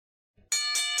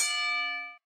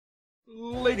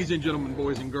Ladies and gentlemen,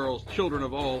 boys and girls, children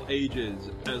of all ages,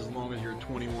 as long as you're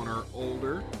 21 or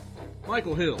older,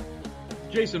 Michael Hill,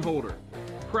 Jason Holder,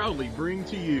 proudly bring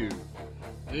to you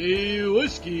the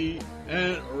Whiskey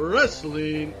and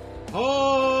Wrestling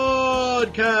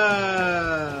Podcast.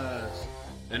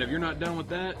 And if you're not done with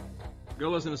that, go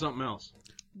listen to something else.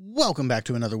 Welcome back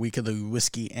to another week of the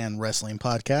Whiskey and Wrestling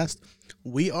Podcast.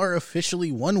 We are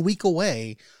officially 1 week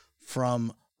away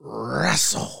from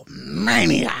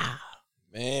WrestleMania.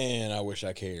 Man, I wish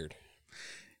I cared.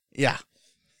 Yeah.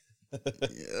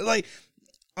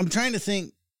 I'm trying to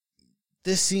think.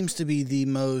 This seems to be the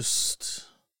most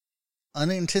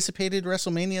unanticipated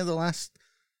WrestleMania of the last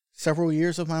several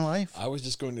years of my life. I was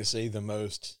just going to say the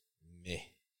most meh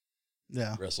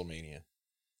Yeah. WrestleMania.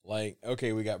 Like,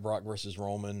 okay, we got Brock versus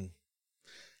Roman.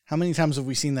 How many times have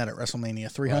we seen that at WrestleMania?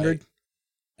 300? Right.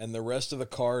 And the rest of the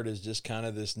card is just kind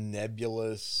of this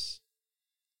nebulous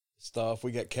stuff.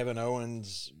 We got Kevin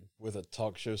Owens with a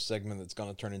talk show segment that's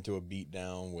going to turn into a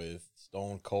beatdown with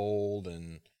Stone Cold,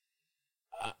 and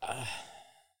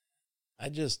I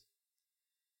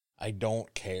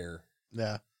don't care.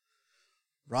 Yeah.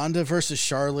 Ronda versus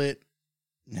Charlotte.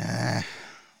 Nah.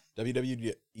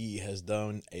 WWE has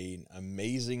done an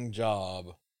amazing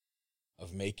job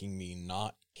of making me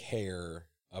not care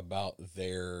about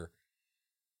their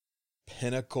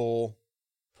pinnacle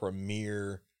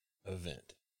premier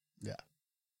event. Yeah.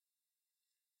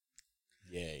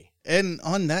 Yay. And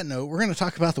on that note, we're going to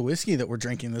talk about the whiskey that we're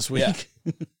drinking this week.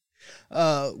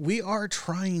 Yeah. We are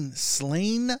trying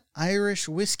Slane Irish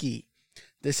whiskey.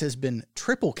 This has been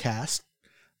triple cask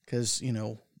because,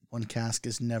 one cask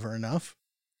is never enough,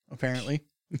 apparently.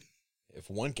 If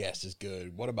one cast is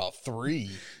good, what about three?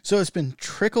 So it's been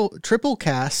triple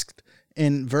casked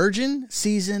in virgin,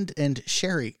 seasoned, and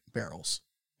sherry barrels.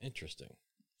 Interesting.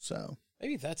 So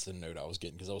maybe that's the note I was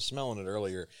getting, because I was smelling it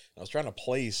earlier. I was trying to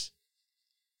place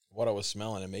what I was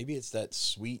smelling, and maybe it's that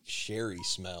sweet sherry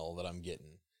smell that I'm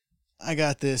getting. I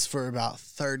got this for about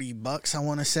 $30, I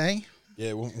want to say.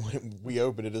 Yeah, when we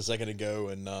opened it a second ago,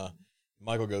 and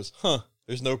Michael goes,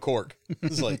 there's no cork.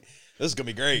 It's like, this is going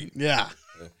to be great. Yeah.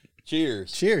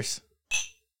 Cheers. Cheers.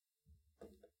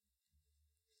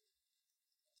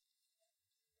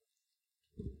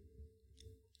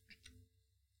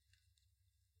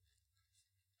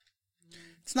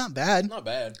 It's not bad. Not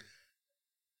bad.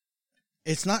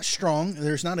 It's not strong.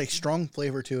 There's not a strong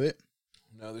flavor to it.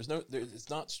 No, it's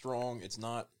not strong. It's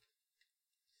not,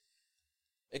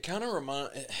 it kind of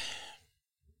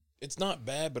it's not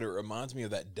bad, but it reminds me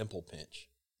of that Dimple Pinch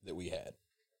that we had.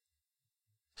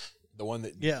 The one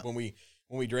that, when we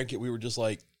drank it, we were just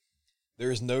like,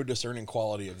 there is no discerning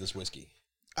quality of this whiskey.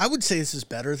 I would say this is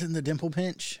better than the Dimple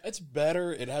Pinch. It's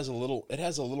better. It has a little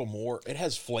more. It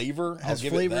has flavor. It has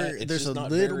flavor. There's a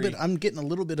little bit. I'm getting a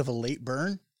little bit of a late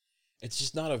burn. It's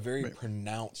just not a very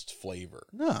pronounced flavor.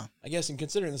 No. I guess, and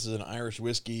considering this is an Irish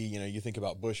whiskey, you think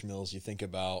about Bushmills, you think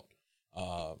about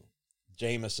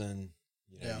Jameson,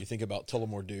 you think about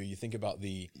Tullamore Dew, you think about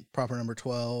the proper number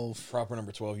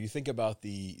 12. You think about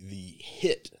the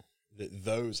hit that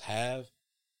those have.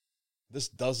 This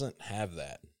doesn't have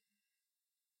that.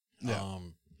 Yeah.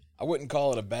 I wouldn't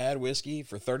call it a bad whiskey.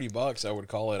 For $30, I would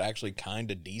call it actually kind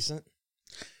of decent.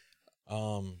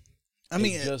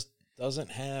 It just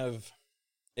doesn't have,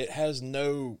 it doesn't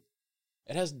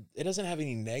have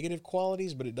any negative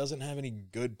qualities, but it doesn't have any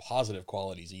good positive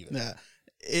qualities either. Yeah.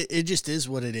 It just is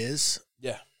what it is.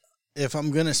 Yeah. If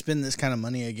I'm going to spend this kind of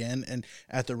money again, and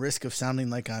at the risk of sounding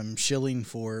like I'm shilling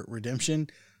for redemption,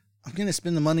 I'm going to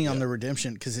spend the money on the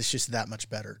redemption because it's just that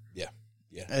much better. Yeah.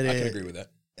 Yeah. I can agree with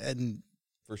that. And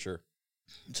for sure.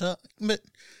 So, but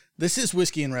this is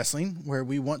Whiskey and Wrestling, where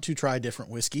we want to try different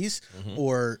whiskeys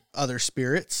or other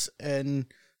spirits. And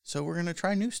so we're going to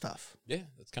try new stuff. Yeah.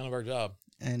 That's kind of our job.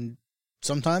 And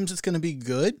sometimes it's going to be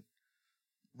good.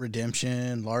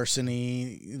 Redemption,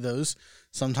 Larceny, those.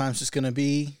 Sometimes it's going to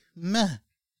be meh.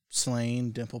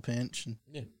 Slane, Dimple Pinch.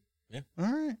 Yeah. All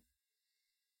right.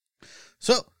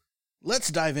 So let's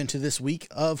dive into this week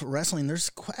of wrestling.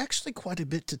 There's actually quite a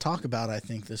bit to talk about, I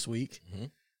think, this week. Mm-hmm.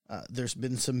 There's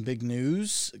been some big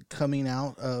news coming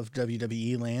out of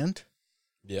WWE land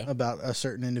about a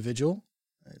certain individual.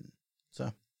 And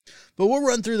so, but we'll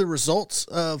run through the results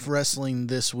of wrestling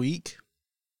this week.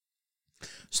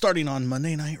 Starting on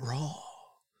Monday Night Raw.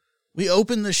 We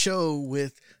opened the show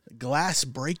with glass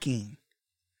breaking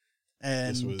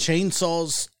and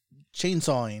chainsawing.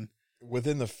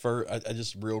 Within the first, I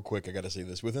just real quick, I got to say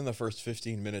this. Within the first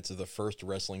 15 minutes of the first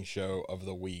wrestling show of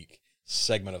the week,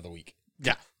 segment of the week.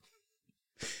 Yeah.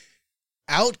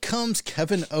 Out comes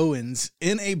Kevin Owens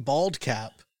in a bald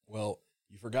cap. Well,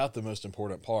 you forgot the most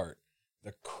important part.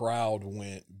 the crowd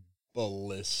went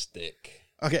ballistic.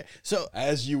 Okay, so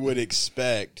as you would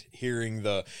expect, hearing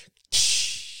the,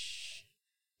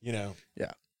 yeah,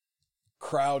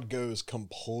 crowd goes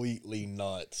completely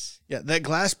nuts. Yeah, that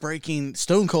glass breaking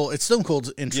Stone Cold. It's Stone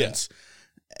Cold's entrance,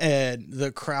 and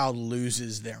the crowd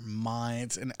loses their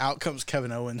minds, and out comes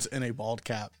Kevin Owens in a bald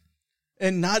cap,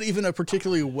 and not even a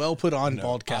particularly well put on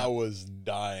bald cap. I was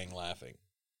dying laughing.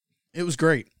 It was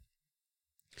great.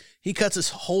 He cuts this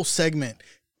whole segment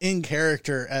in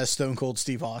character as Stone Cold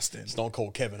Steve Austin. Stone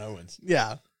Cold Kevin Owens.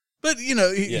 Yeah. But, he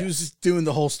was doing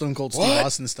the whole Stone Cold Steve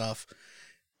Austin stuff.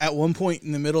 At one point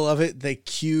in the middle of it, they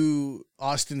cue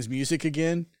Austin's music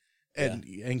again,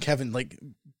 and Kevin,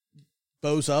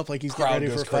 bows up like he's getting ready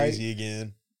for a fight. Crazy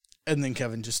again. And then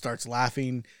Kevin just starts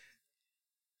laughing.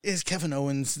 Is Kevin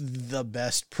Owens the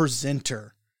best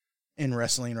presenter in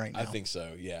wrestling right now? I think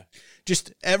so, yeah.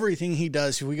 Just everything he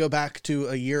does. If we go back to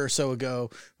a year or so ago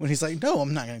when he's like, no,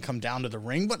 I'm not going to come down to the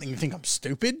ring. What, you think I'm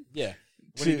stupid? Yeah.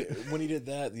 When he did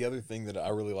that, the other thing that I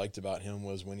really liked about him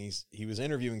was when he was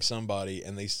interviewing somebody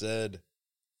and they said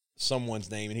someone's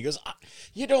name and he goes,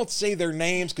 you don't say their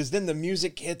names because then the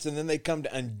music hits and then they come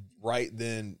to, and right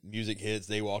then music hits,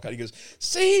 they walk out. He goes,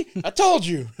 see, I told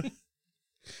you.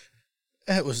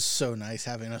 It was so nice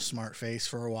having a smart face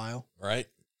for a while. Right.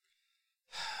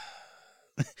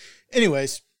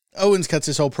 Anyways, Owens cuts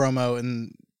his whole promo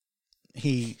and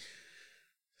he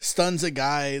stuns a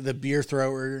guy, the beer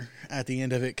thrower, at the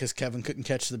end of it because Kevin couldn't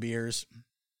catch the beers.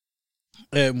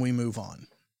 And we move on.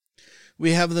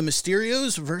 We have the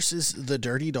Mysterios versus the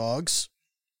Dirty Dogs,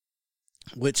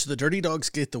 which the Dirty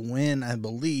Dogs get the win, I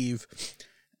believe,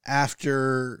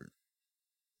 after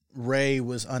Ray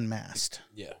was unmasked.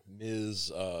 Yeah,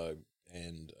 Miz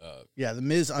and the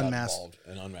Miz unmasked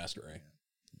and unmasked Ray.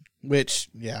 Which,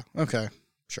 okay,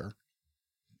 sure.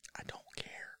 I don't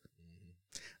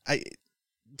care.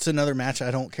 It's another match I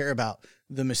don't care about.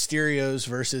 The Mysterios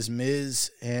versus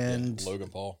Miz and Logan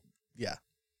Paul. Yeah.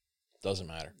 Doesn't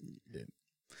matter.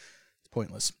 It's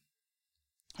pointless.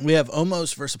 We have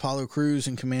Omos versus Apollo Crews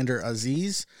and Commander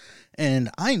Aziz.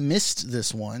 And I missed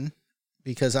this one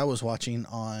because I was watching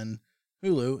on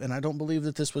Hulu, and I don't believe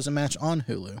that this was a match on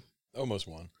Hulu. Omos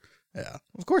won. Yeah,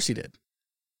 of course he did.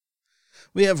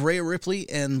 We have Rhea Ripley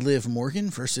and Liv Morgan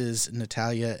versus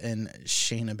Natalya and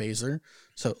Shayna Baszler.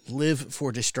 So Liv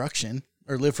for Destruction,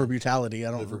 or Liv for Brutality.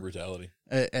 Liv for Brutality.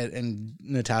 And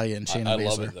Natalya and Shayna Baszler. I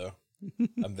love it, though.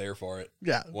 I'm there for it.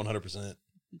 Yeah. 100%.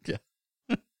 Yeah.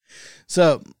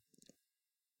 So,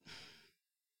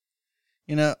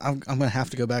 I'm going to have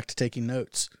to go back to taking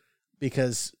notes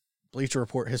because Bleacher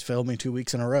Report has failed me 2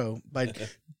 weeks in a row by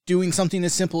doing something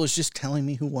as simple as just telling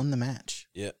me who won the match.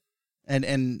 Yeah.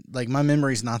 And my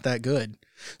memory's not that good.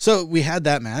 So we had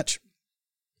that match.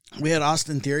 We had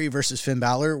Austin Theory versus Finn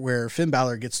Balor, where Finn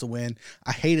Balor gets the win.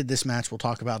 I hated this match. We'll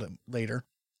talk about it later.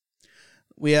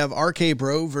 We have RK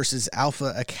Bro versus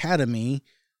Alpha Academy,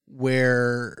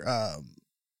 where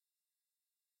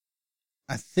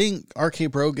I think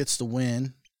RK Bro gets the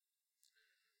win.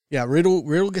 Yeah,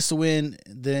 Riddle gets the win.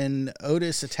 Then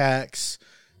Otis attacks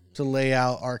to lay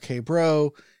out RK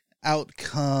Bro. Out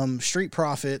come Street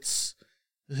Profits,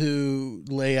 who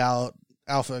lay out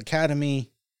Alpha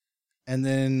Academy, and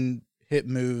then hit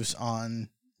moves on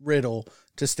Riddle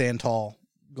to stand tall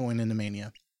going into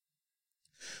Mania.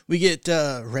 We get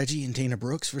Reggie and Dana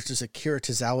Brooks versus Akira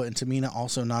Tozawa and Tamina,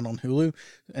 also not on Hulu,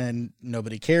 and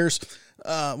nobody cares.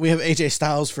 We have AJ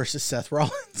Styles versus Seth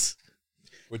Rollins.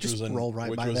 Which was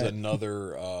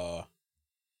another,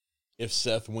 if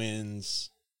Seth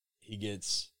wins, he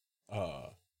gets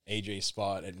AJ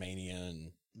spot at Mania,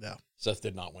 and Seth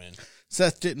did not win.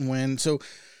 Seth didn't win, so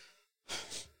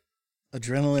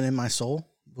adrenaline in my soul.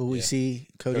 Will we see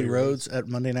Cody Rhodes at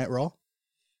Monday Night Raw?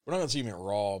 We're not going to see him at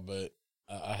Raw, but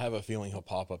I have a feeling he'll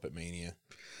pop up at Mania.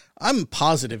 I'm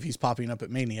positive he's popping up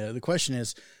at Mania. The question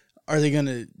is, are they going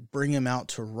to bring him out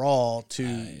to Raw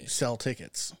to sell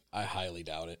tickets? I highly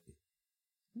doubt it.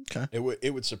 Okay.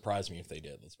 It would surprise me if they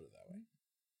did. Let's put it that way.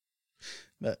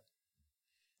 But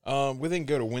we then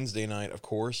go to Wednesday night, of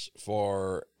course,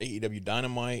 for AEW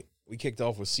Dynamite. We kicked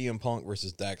off with CM Punk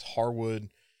versus Dax Harwood.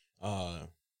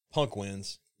 Punk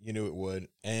wins. You knew it would.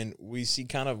 And we see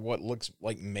kind of what looks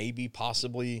like maybe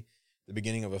possibly the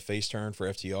beginning of a face turn for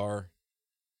FTR.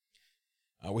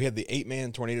 We had the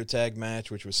 8-man tornado tag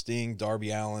match, which was Sting,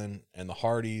 Darby Allin, and the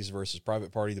Hardys versus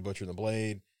Private Party, the Butcher and the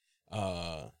Blade.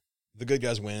 The good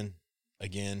guys win.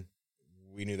 Again,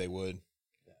 we knew they would.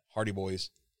 Hardy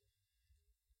Boys.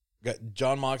 We got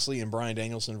Jon Moxley and Bryan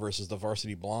Danielson versus the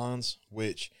Varsity Blondes,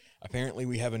 which apparently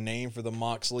we have a name for the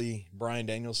Moxley-Bryan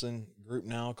Danielson group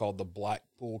now called the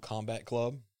Blackpool Combat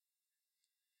Club.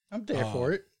 I'm there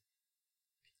for it.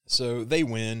 So they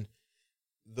win.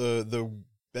 The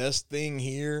best thing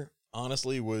here,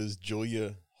 honestly, was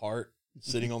Julia Hart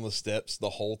sitting on the steps the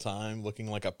whole time, looking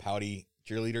like a pouty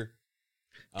cheerleader.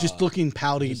 Just looking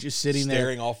pouty, just sitting there.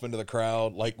 Staring off into the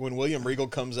crowd. Like when William Regal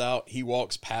comes out, he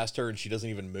walks past her and she doesn't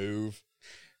even move.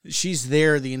 She's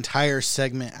there the entire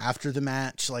segment after the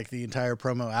match, like the entire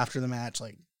promo after the match.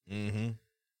 Like, please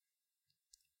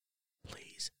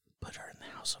put her in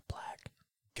the House of Black.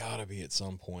 Gotta be at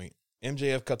some point.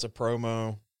 MJF cuts a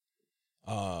promo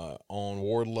on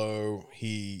Wardlow.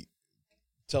 He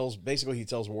tells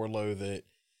Wardlow that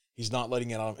he's not letting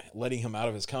him out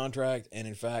of his contract, and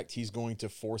in fact, he's going to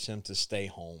force him to stay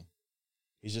home.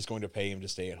 He's just going to pay him to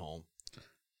stay at home.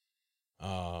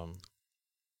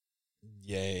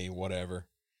 Yay, whatever.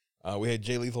 We had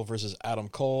Jay Lethal versus Adam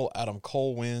Cole. Adam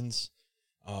Cole wins.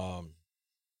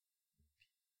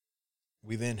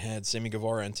 We then had Sammy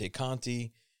Guevara and Tay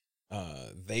Conti.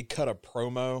 They cut a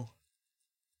promo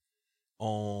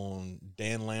on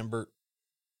Dan Lambert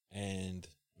and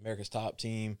America's Top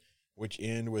Team, which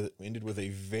ended with a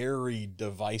very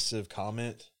divisive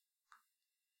comment,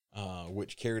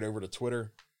 which carried over to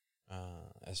Twitter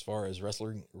as far as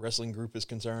wrestling group is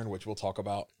concerned, which we'll talk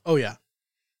about. Oh, yeah.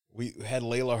 We had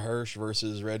Layla Hirsch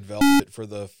versus Red Velvet for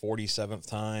the 47th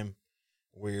time,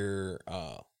 where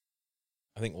I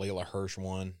think Layla Hirsch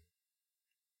won.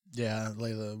 Yeah,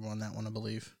 Layla won that one, I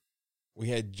believe. We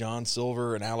had John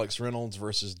Silver and Alex Reynolds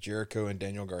versus Jericho and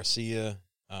Daniel Garcia.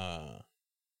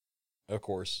 Of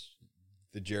course,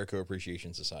 the Jericho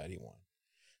Appreciation Society won.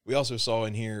 We also saw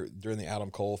in here during the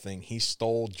Adam Cole thing, he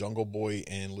stole Jungle Boy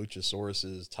and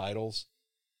Luchasaurus's titles.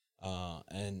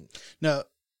 No,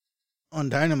 on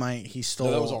Dynamite, he stole...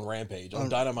 No, that was on Rampage. On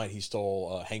Dynamite, he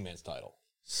stole Hangman's title.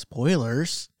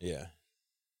 Spoilers. Yeah.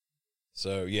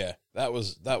 So, yeah, that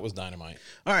was Dynamite.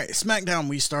 All right, SmackDown,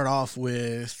 we start off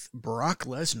with Brock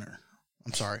Lesnar.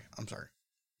 I'm sorry.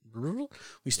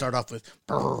 We start off with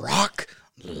Brock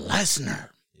Lesnar.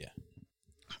 Yeah.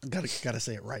 Gotta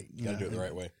say it right. Gotta do it the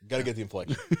right way. Gotta get the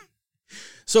inflection.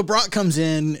 So Brock comes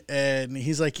in and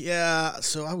he's like, yeah,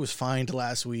 so I was fined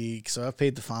last week, so I've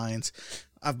paid the fines.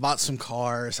 I've bought some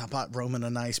cars. I bought Roman a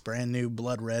nice brand new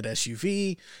blood red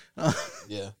SUV.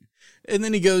 Yeah. And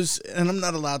then he goes, and I'm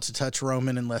not allowed to touch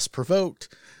Roman unless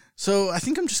provoked. So I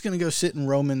think I'm just going to go sit in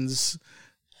Roman's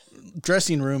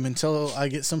dressing room until I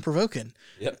get some provoking.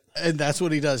 Yep. And that's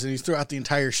what he does. And he's throughout the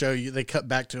entire show, they cut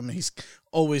back to him, and he's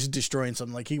always destroying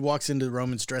something. Like he walks into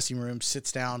Roman's dressing room,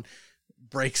 sits down,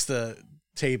 breaks the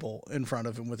table in front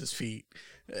of him with his feet,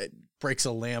 breaks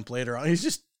a lamp later on. He's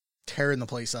just tearing the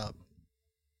place up.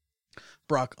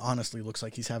 Brock honestly looks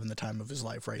like he's having the time of his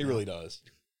life right now. He really does.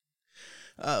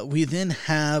 We then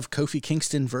have Kofi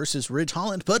Kingston versus Ridge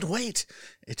Holland. But wait,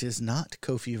 it is not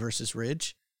Kofi versus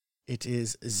Ridge. It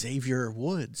is Xavier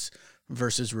Woods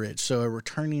versus Ridge. So a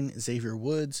returning Xavier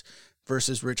Woods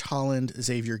versus Ridge Holland.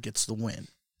 Xavier gets the win.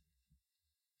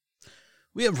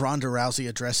 We have Ronda Rousey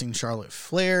addressing Charlotte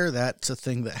Flair. That's a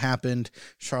thing that happened.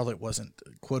 Charlotte wasn't,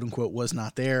 quote unquote, was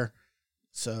not there.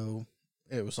 So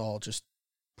it was all just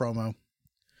promo.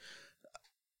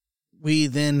 We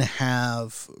then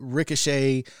have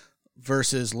Ricochet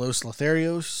versus Los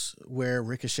Lotharios, where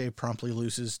Ricochet promptly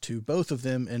loses to both of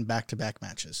them in back-to-back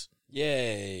matches.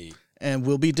 Yay. And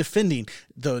we'll be defending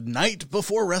the night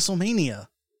before WrestleMania.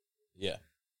 Yeah.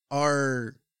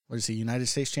 Our, what is he, United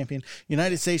States champion?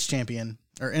 United States champion,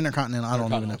 or Intercontinental, I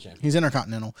don't even know. Champion. He's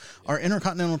Intercontinental. Yeah. Our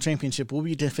Intercontinental Championship will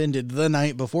be defended the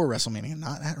night before WrestleMania,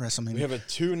 not at WrestleMania. We have a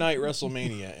 2-night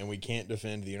WrestleMania, and we can't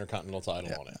defend the Intercontinental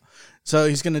title on it. So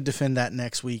he's going to defend that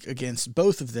next week against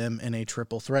both of them in a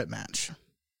triple threat match.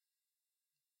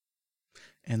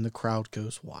 And the crowd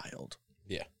goes wild.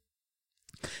 Yeah.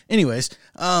 Anyways,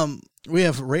 we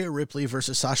have Rhea Ripley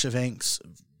versus Sasha Banks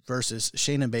versus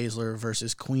Shayna Baszler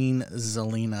versus Queen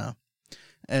Zelina.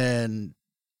 And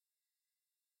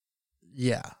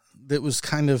yeah, that was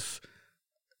kind of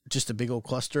just a big old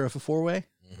cluster of a 4-way.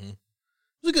 Mm-hmm. It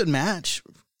was a good match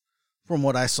from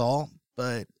what I saw,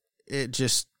 but it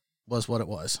just was what it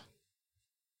was.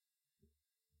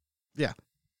 Yeah.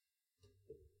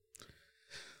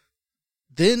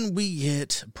 Then we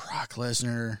get Brock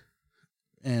Lesnar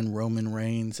and Roman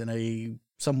Reigns in a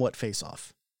somewhat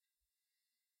face-off.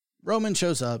 Roman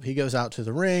shows up. He goes out to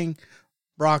the ring.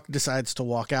 Brock decides to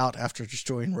walk out after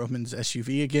destroying Roman's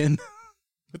SUV again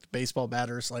with a baseball bat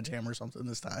or a sledgehammer or something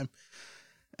this time.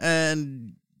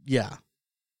 And yeah,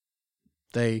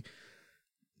 they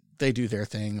do their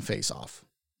thing, face-off.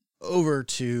 Over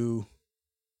to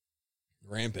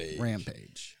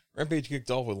Rampage. Rampage kicked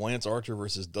off with Lance Archer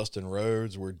versus Dustin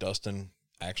Rhodes, where Dustin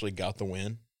actually got the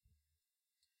win.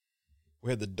 We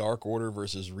had the Dark Order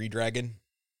versus Redragon.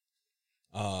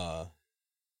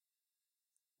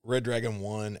 Red Dragon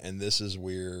won, and this is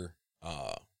where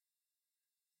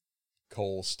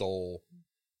Cole stole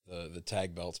the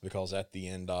tag belts, because at the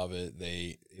end of it,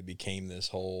 it became this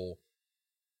whole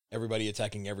everybody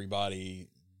attacking everybody.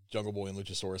 Jungle Boy and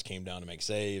Luchasaurus came down to make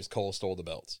saves. Cole stole the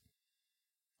belts.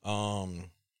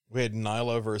 We had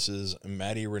Nyla versus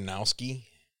Maddie Ranowski.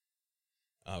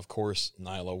 Of course,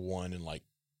 Nyla won in like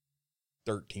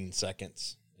 13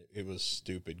 seconds. It was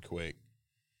stupid quick.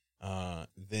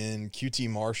 Then QT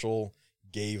Marshall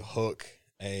gave Hook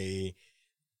a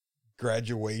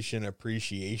graduation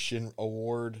appreciation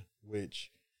award,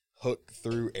 which Hook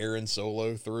threw Aaron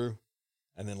Solo through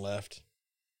and then left.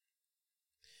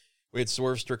 We had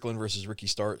Swerve Strickland versus Ricky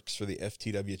Starks for the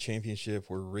FTW Championship,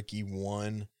 where Ricky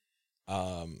won.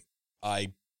 I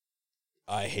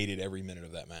hated every minute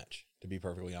of that match, to be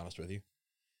perfectly honest with you.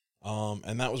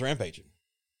 And that was Rampaging.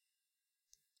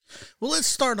 Well, let's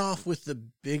start off with the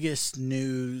biggest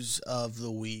news of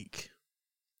the week.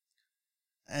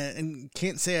 And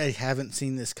can't say I haven't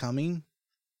seen this coming.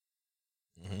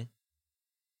 Mm-hmm.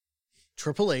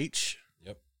 Triple H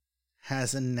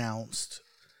has announced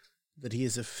that he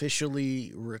is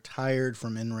officially retired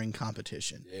from in-ring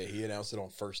competition. Yeah, he announced it on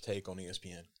First Take on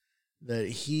ESPN. That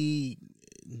he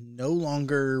no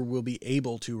longer will be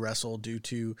able to wrestle due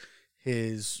to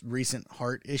his recent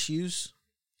heart issues.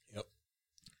 Yep.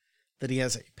 That he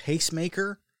has a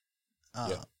pacemaker.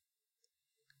 I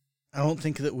don't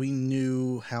think that we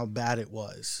knew how bad it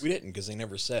was. We didn't, because they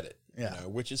never said it. Yeah. You know,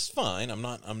 which is fine. I'm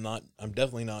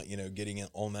definitely not, getting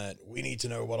on that. We need to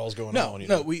know what all's going on.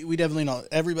 No, we definitely not.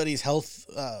 Everybody's health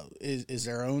is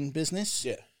their own business.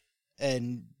 Yeah.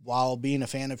 And while being a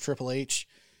fan of Triple H,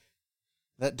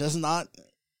 that does not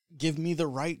give me the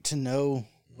right to know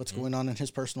what's going on in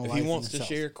his personal life. If he wants to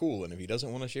share, cool. And if he doesn't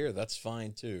want to share, that's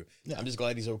fine too. Yeah. I'm just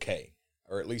glad he's okay,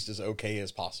 or at least as okay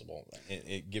as possible,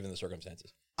 given the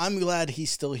circumstances. I'm glad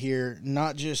he's still here,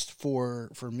 not just for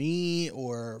me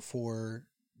or for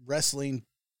wrestling,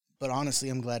 but honestly,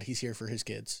 I'm glad he's here for his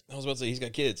kids. I was about to say, he's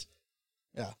got kids.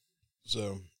 Yeah.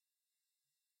 So,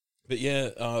 but yeah,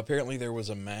 apparently there was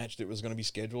a match that was going to be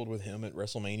scheduled with him at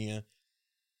WrestleMania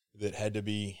that had to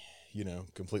be,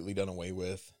 completely done away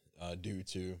with due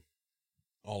to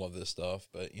all of this stuff.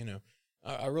 But,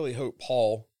 I really hope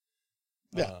Paul,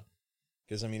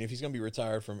 because, if he's going to be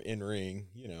retired from in-ring,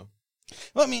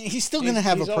 Well, he's still going to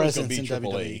have a presence in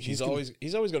Triple WWE. H. He's always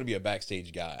going to be a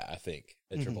backstage guy, I think,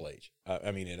 at Triple H. At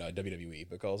WWE,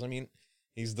 because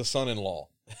he's the son-in-law.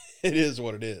 It is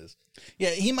what it is. Yeah,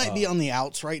 he might be on the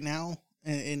outs right now,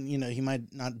 and he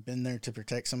might not have been there to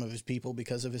protect some of his people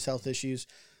because of his health issues.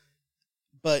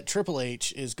 But Triple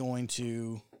H is going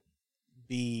to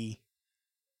be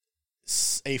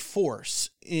a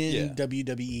force in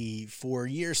WWE for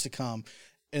years to come,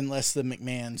 unless the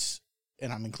McMahons,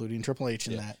 and I'm including Triple H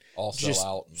in that, all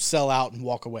sell out and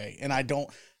walk away. And I don't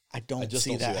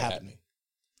see that happening.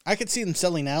 I could see them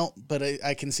selling out, but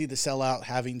I can see the sellout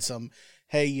having some,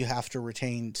 hey, you have to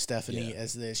retain Stephanie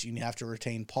as this, you have to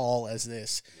retain Paul as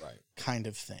this, kind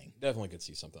of thing. Definitely could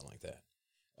see something like that.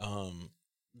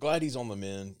 Glad he's on the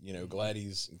mend, glad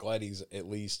he's at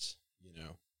least,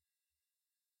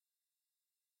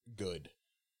 good.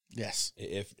 Yes.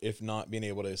 If not being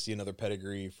able to see another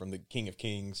pedigree from the King of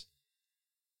Kings,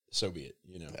 so be it,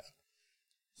 Yeah.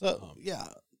 So,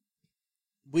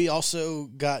 we also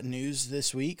got news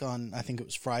this week on, I think it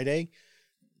was Friday,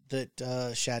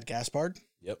 that Shad Gaspard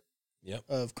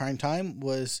of Crime Time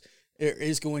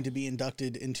is going to be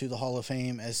inducted into the Hall of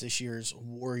Fame as this year's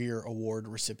Warrior Award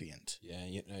recipient. Yeah,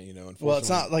 unfortunately. Well, it's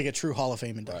not like a true Hall of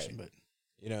Fame induction, but.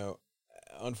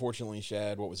 Unfortunately,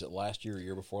 Shad, what was it, last year or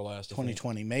year before last?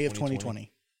 2020, May of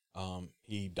 2020.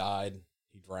 He died.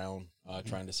 He drowned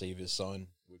trying to save his son,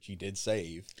 which he did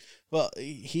save. Well,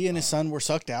 he and his son were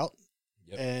sucked out.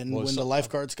 Yep. And when the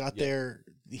lifeguards got there,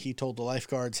 he told the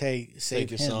lifeguards, hey,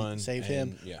 save him, son, save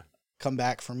him, come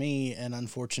back for me. And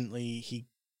unfortunately, he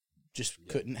just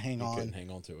couldn't hang on. Couldn't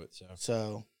hang on to it.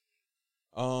 So.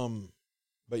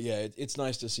 But yeah, it's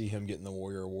nice to see him getting the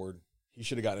Warrior Award. He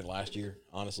should have gotten it last year,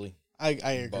 honestly. I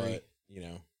agree.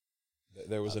 But,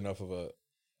 there was enough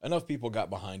people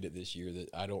got behind it this year that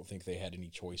I don't think they had any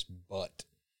choice but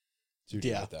to do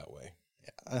it that way.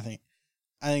 Yeah,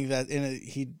 I think that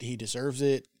he deserves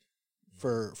it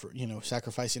for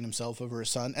sacrificing himself over his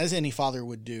son, as any father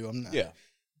would do.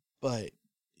 But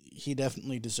he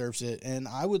definitely deserves it, and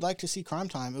I would like to see Crime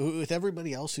Time with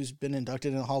everybody else who's been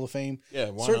inducted in the Hall of Fame.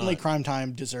 Yeah, certainly not? Crime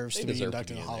Time deserves to be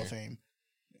inducted in the Hall of Fame.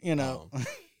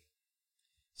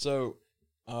 So,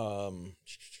 trying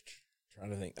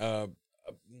to think.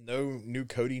 no new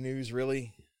Cody news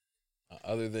really,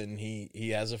 other than he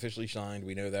has officially signed.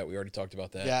 We know that. We already talked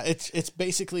about that. Yeah, it's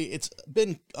basically it's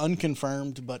been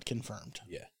unconfirmed but confirmed.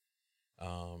 Yeah.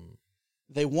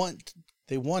 They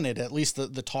wanted, at least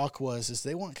the talk is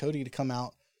they want Cody to come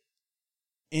out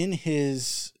in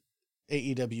his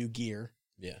AEW gear.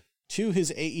 Yeah. To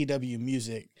his AEW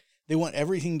music. They want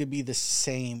everything to be the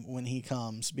same when he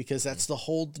comes, because that's the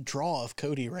whole draw of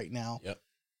Cody right now. Yep.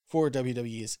 For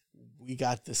WWE is we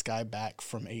got this guy back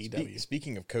from AEW.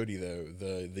 Speaking of Cody, though,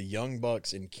 the Young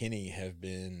Bucks and Kenny have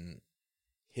been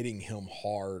hitting him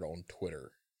hard on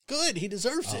Twitter. Good, he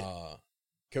deserves it.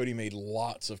 Cody made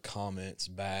lots of comments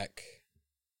back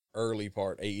early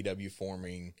part AEW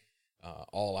forming,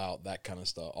 All Out, that kind of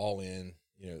stuff, All In,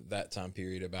 that time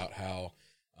period, about how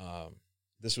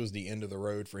this was the end of the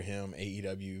road for him.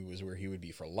 AEW was where he would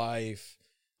be for life.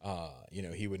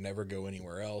 He would never go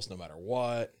anywhere else, no matter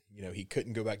what. He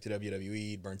couldn't go back to WWE.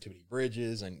 He'd burned too many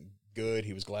bridges, and good.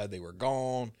 He was glad they were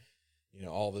gone.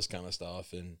 All this kind of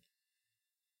stuff. And,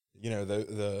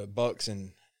 the Bucks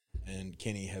and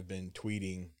Kenny have been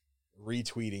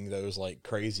retweeting those like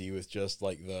crazy, with just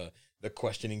like the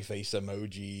questioning face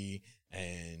emoji,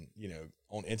 and,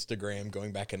 on Instagram,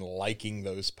 going back and liking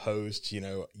those posts,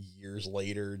 years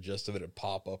later, just so that it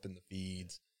pop up in the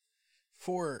feeds.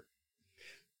 For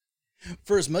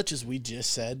as much as we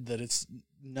just said that it's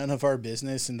none of our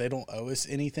business and they don't owe us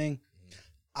anything,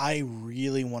 I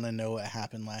really want to know what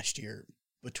happened last year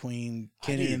between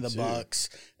Kenny and the Bucks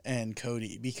and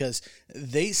Cody, because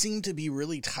they seem to be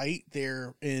really tight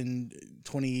there in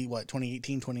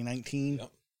 2018, 2019.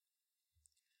 Yep.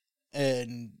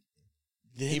 And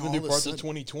then even through parts of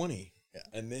 2020. Yeah.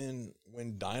 And then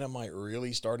when Dynamite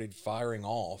really started firing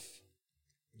off,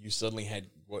 you suddenly had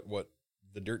what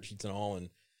the dirt sheets and all, and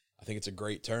I think it's a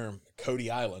great term, Cody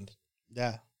Island.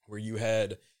 Yeah. Where you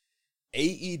had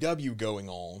AEW going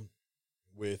on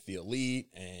with the Elite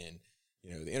and,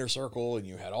 the Inner Circle, and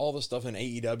you had all the stuff in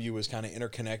AEW was kind of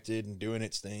interconnected and doing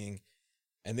its thing.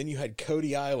 And then you had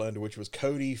Cody Island, which was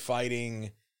Cody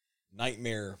fighting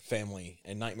Nightmare Family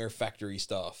and Nightmare Factory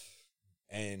stuff,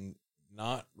 and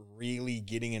not really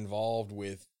getting involved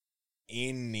with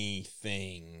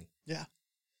anything. Yeah.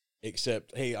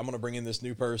 Except, hey, I'm going to bring in this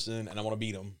new person and I'm going to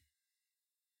beat them.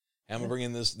 I'm going to bring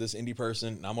in this indie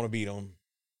person and I'm going to beat them.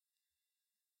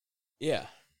 Yeah.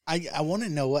 I want to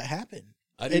know what happened.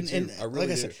 I do too. I really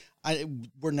like I said,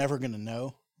 we're never going to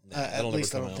know. At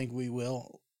least I don't think we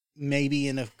will. Maybe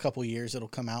in a couple years it'll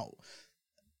come out.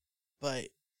 But,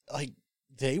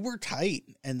 they were tight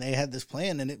and they had this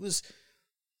plan, and it was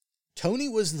Tony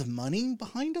was the money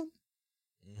behind them.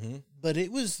 Mm-hmm. But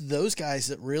it was those guys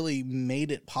that really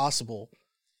made it possible.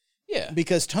 Yeah.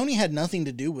 Because Tony had nothing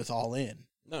to do with All In.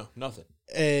 No, nothing.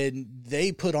 And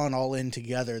they put on All In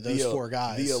together, those four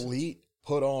guys. The Elite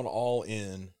put on All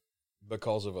In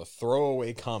because of a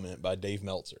throwaway comment by Dave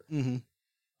Meltzer. Mm-hmm.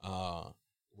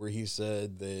 Where he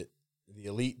said that the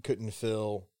Elite couldn't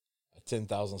fill a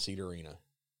 10,000-seat arena.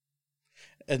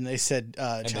 And they said,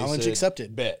 challenge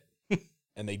accepted. Bet.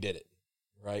 And they did it.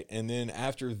 Right. And then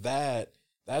after that,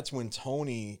 that's when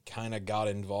Tony kind of got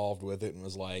involved with it and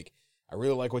was like, I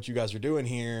really like what you guys are doing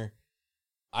here.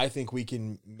 I think we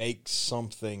can make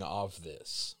something of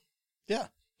this. Yeah.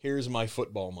 Here's my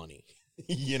football money.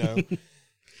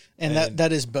 And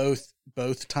that is both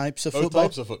types of football. Both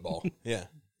types of football. Yeah.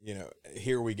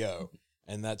 Here we go.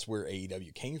 And that's where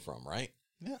AEW came from, right?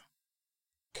 Yeah.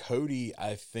 Cody,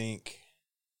 I think,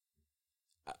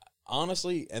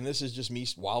 honestly, and this is just me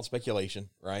wild speculation,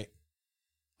 right?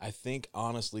 I think,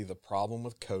 honestly, the problem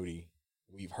with Cody,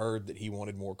 we've heard that he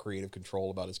wanted more creative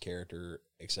control about his character,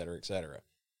 et cetera, et cetera.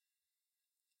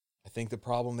 I think the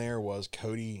problem there was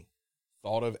Cody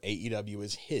thought of AEW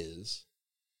as his,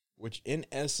 which in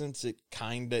essence, it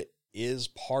kind of is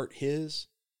part his.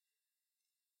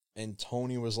 And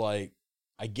Tony was like,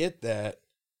 I get that,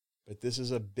 but this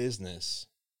is a business.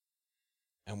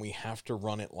 And we have to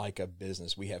run it like a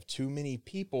business. We have too many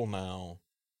people now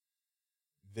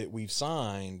that we've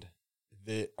signed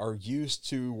that are used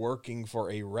to working for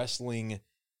a wrestling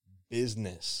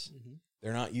business. Mm-hmm.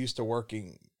 They're not used to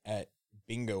working at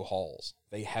bingo halls.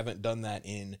 They haven't done that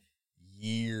in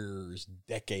years,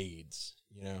 decades,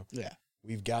 Yeah.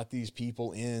 We've got these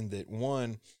people in that,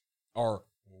 one, are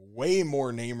way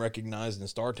more name recognized and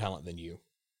star talent than you.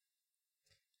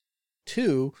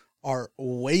 Two, are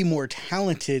way more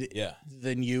talented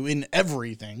than you in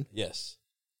everything. Yes.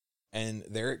 And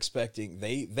they're expecting,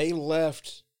 they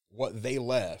left what they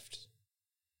left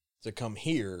to come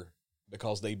here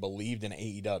because they believed in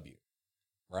AEW,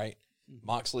 right? Mm-hmm.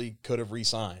 Moxley could have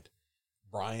re-signed.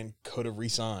 Bryan could have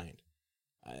re-signed.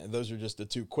 Those are just the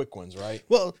two quick ones, right?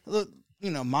 Well,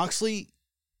 Moxley,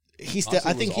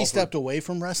 I think he stepped away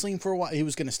from wrestling for a while. He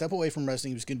was going to step away from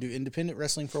wrestling. He was going to do independent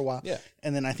wrestling for a while. Yeah.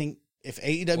 And then I think if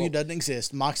AEW doesn't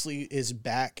exist, Moxley is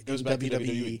back in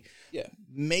WWE. Yeah.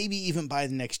 Maybe even by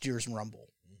the next year's Rumble.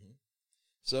 Mm-hmm.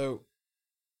 So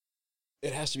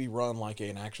it has to be run like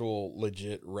an actual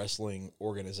legit wrestling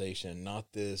organization,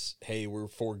 not this, hey, we're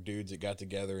 4 dudes that got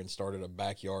together and started a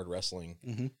backyard wrestling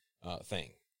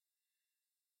thing.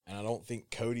 And I don't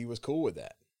think Cody was cool with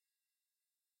that,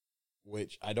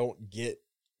 which I don't get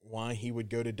why he would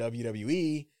go to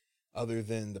WWE other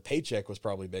than the paycheck was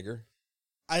probably bigger.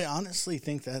 I honestly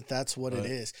think that that's what it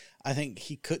is. I think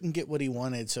he couldn't get what he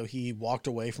wanted, so he walked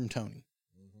away from Tony.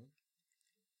 Mm-hmm.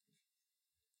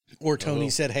 Or Tony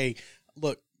said, hey,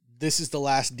 look, this is the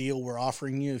last deal we're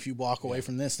offering you. If you walk away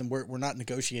from this, then we're not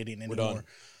negotiating anymore. We're done.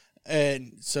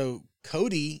 And so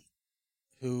Cody,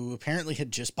 who apparently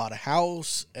had just bought a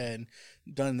house and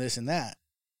done this and that,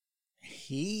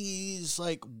 he's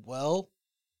like, well,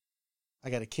 I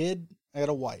got a kid, I got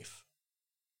a wife.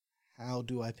 How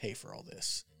do I pay for all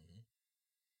this?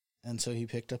 Mm-hmm. And so he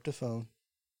picked up the phone.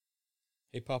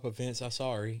 Hey, Papa Vince, I'm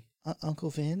sorry. Uncle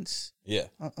Vince? Yeah.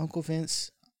 Uncle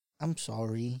Vince, I'm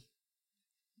sorry.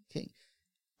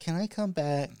 Can I come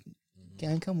back? Mm-hmm.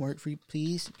 Can I come work for you,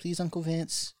 please? Please, Uncle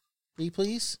Vince?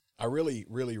 Please? I really,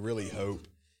 really, really hope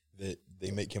that they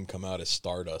make him come out as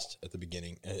Stardust at the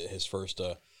beginning, his first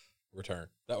return.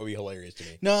 That would be hilarious to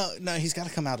me. No, he's got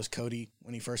to come out as Cody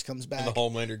when he first comes back. And the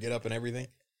Homelander get up and everything?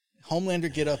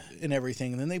 Homelander get up and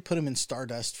everything, and then they put him in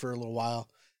Stardust for a little while,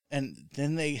 and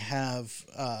then they have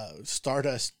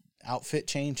Stardust outfit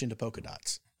change into polka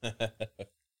dots.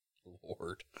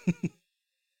 Lord.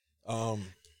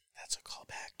 That's a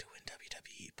callback to when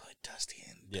WWE put Dusty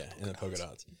in the polka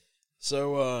dots.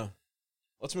 So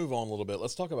let's move on a little bit.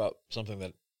 Let's talk about something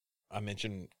that I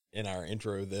mentioned in our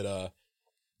intro that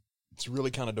it's really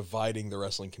kind of dividing the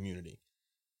wrestling community.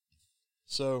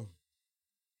 So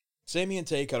Sami and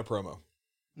Tay cut a promo.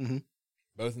 Mm-hmm.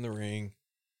 Both in the ring,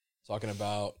 talking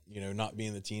about, not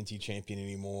being the TNT champion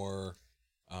anymore,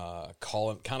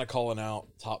 calling out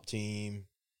top team.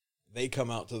 They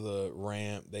come out to the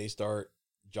ramp. They start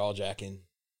jaw-jacking,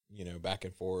 back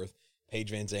and forth.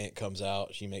 Paige Van Zant comes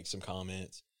out. She makes some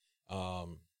comments.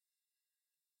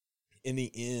 In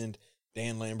the end,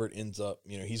 Dan Lambert ends up,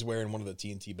 he's wearing one of the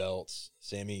TNT belts.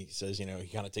 Sami says, he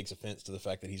kind of takes offense to the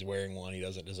fact that he's wearing one. He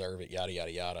doesn't deserve it, yada,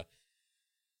 yada, yada.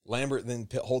 Lambert then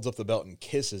holds up the belt and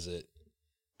kisses it.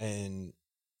 And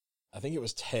I think it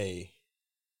was Tay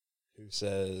who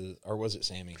says, or was it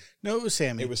Sami? No, it was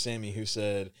Sami. It was Sami who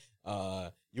said,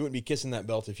 you wouldn't be kissing that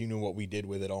belt if you knew what we did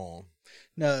with it on.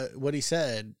 No, what he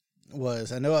said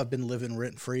was, I know I've been living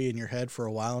rent-free in your head for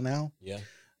a while now. Yeah.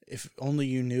 If only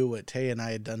you knew what Tay and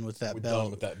I had done with that belt.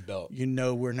 Done with that belt.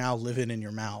 We're now living in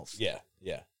your mouth. Yeah,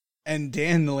 yeah. And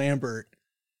Dan Lambert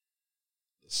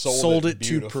sold it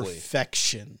to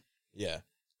perfection. Yeah.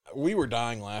 We were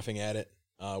dying laughing at it.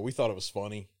 We thought it was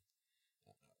funny.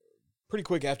 Pretty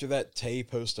quick after that, Tay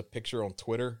posted a picture on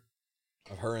Twitter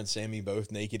of her and Sami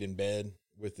both naked in bed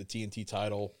with the TNT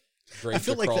title draped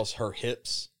across her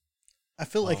hips. I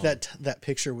feel like that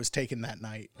picture was taken that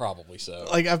night. Probably so.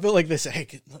 Like, I feel like they said, hey,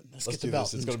 let's get the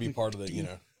belt. It's going to be part of the,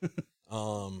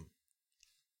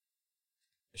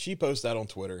 she posted that on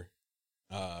Twitter.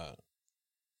 The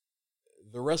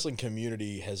wrestling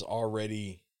community has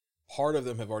already, part of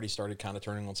them have already started kind of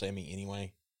turning on Sami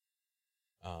anyway.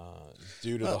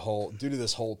 Due to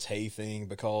this whole Tay thing,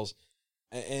 because,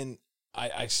 and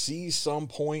I see some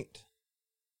point,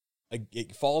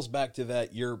 it falls back to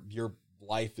that your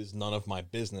life is none of my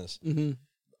business. Mm-hmm.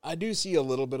 I do see a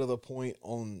little bit of the point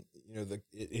on,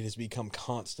 it has become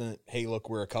constant. Hey, look,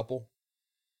 we're a couple.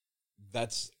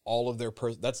 That's all of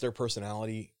that's their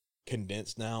personality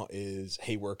condensed now is,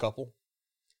 hey, we're a couple.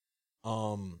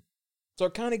 So I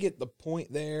kind of get the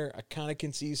point there. I kind of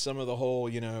can see some of the whole,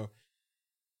 you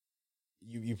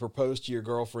propose to your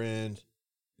girlfriend,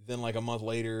 then like a month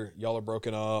later, y'all are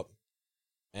broken up.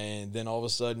 And then all of a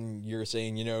sudden you're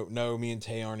saying, no, me and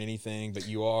Tay aren't anything, but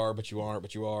you are, but you aren't,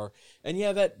 but you are. And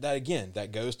yeah, that again,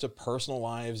 that goes to personal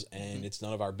lives and it's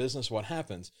none of our business what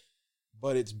happens,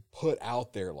 but it's put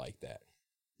out there like that.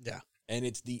 Yeah. And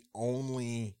it's the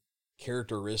only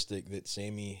characteristic that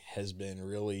Sami has been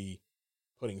really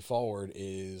putting forward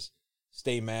is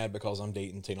stay mad because I'm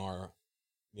dating Taynara,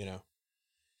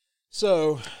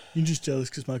 So you're just jealous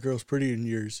because my girl's prettier than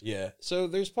yours. Yeah. So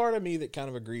there's part of me that kind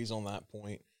of agrees on that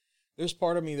point. There's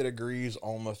part of me that agrees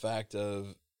on the fact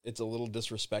of it's a little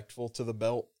disrespectful to the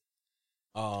belt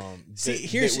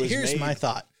Here's my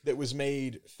thought. That was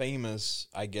made famous,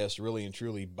 I guess, really and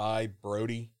truly by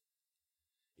Brody,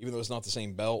 even though it's not the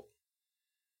same belt.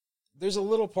 There's a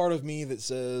little part of me that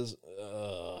says,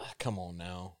 come on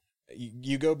now.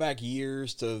 You go back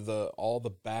years to all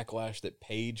the backlash that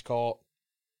Paige caught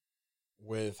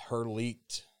with her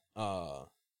leaked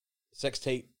sex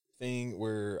tape thing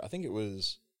where I think it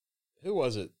was, who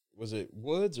was it? Was it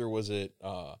Woods or was it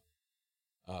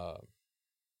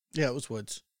yeah, it was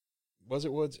Woods. Was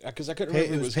it Woods? Because I couldn't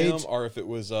remember if it was him or if it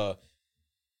was the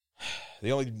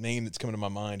only name that's coming to my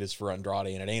mind is for Andrade,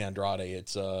 and it ain't Andrade,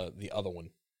 it's the other one,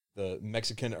 the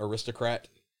Mexican aristocrat.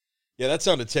 Yeah, that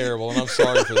sounded terrible, and I'm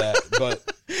sorry for that. But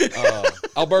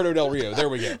Alberto Del Rio, there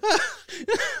we go.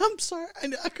 I'm sorry,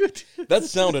 I could. That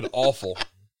sounded awful,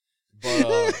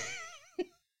 but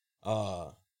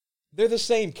they're the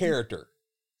same character.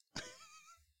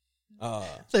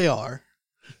 They are.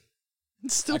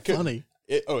 It's still funny.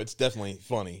 It's definitely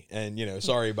funny. And,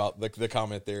 sorry about the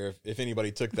comment there. If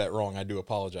anybody took that wrong, I do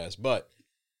apologize. But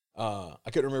I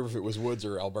couldn't remember if it was Woods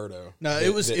or Alberto. No,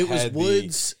 it was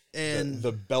Woods and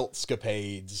the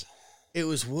beltscapades. It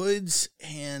was Woods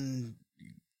and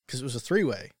because it was a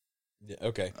 3-way. Yeah,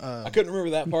 okay. I couldn't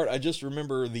remember that part. I just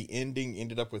remember the ending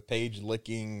ended up with Paige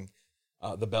licking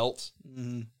the belt,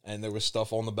 and there was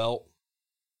stuff on the belt.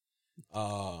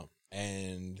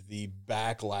 And the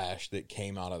backlash that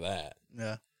came out of that.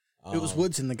 Yeah. It was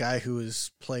Woods and the guy who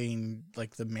was playing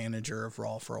like the manager of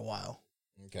Raw for a while.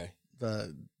 Okay. Yeah.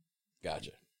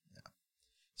 Gotcha.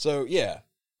 So, yeah.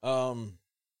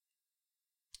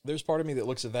 There's part of me that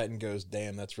looks at that and goes,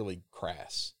 damn, that's really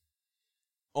crass.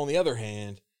 On the other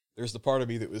hand, there's the part of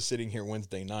me that was sitting here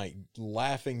Wednesday night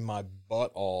laughing my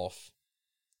butt off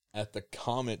at the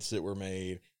comments that were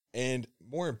made. And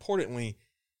more importantly,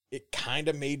 it kind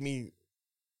of made me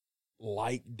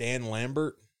like Dan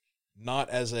Lambert, not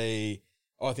as I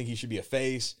think he should be a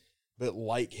face, but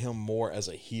like him more as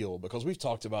a heel, because we've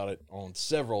talked about it on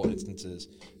several instances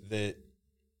that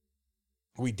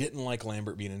we didn't like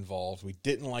Lambert being involved. We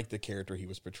didn't like the character he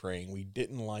was portraying. We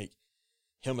didn't like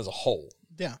him as a whole.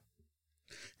 Yeah.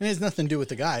 And it has nothing to do with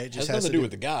the guy. It just has nothing to do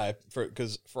with the guy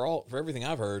because for everything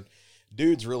I've heard,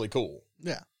 dude's really cool.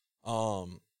 Yeah.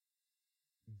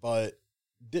 But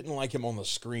didn't like him on the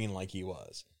screen like he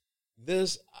was.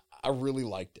 This, I really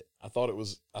liked it. I thought it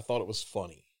was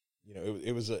funny.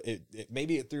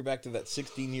 Maybe it threw back to that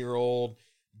 16-year-old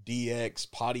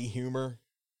DX potty humor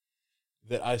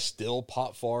that I still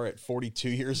pop for at 42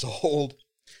 years old.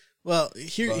 Well,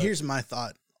 here's my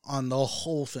thought on the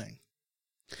whole thing.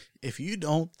 If you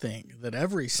don't think that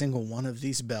every single one of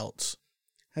these belts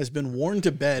has been worn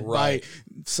to bed by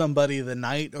somebody the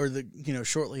night or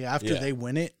shortly after they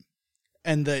win it,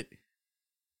 and that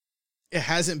it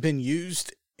hasn't been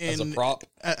used as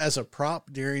a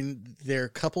prop during their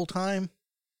couple time.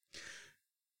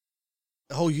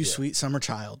 Oh, you sweet summer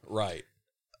child. Right.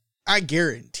 I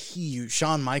guarantee you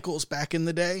Shawn Michaels back in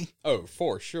the day. Oh,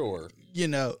 for sure. He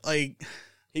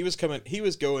was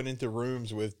going into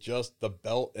rooms with just the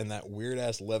belt and that weird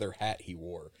ass leather hat he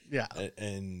wore. Yeah.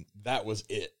 And that was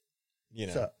it.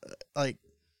 So,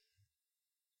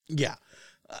 yeah.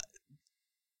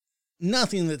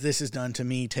 Nothing that this has done to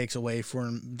me takes away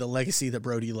from the legacy that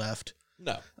Brody left.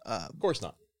 No, of course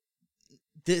not.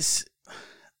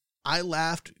 I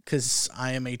laughed because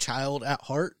I am a child at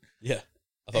heart. Yeah,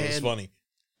 I thought it was funny.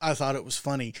 I thought it was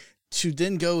funny to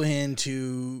then go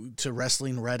into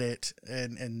wrestling Reddit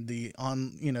and the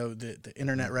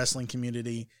internet wrestling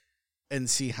community and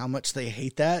see how much they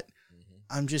hate that.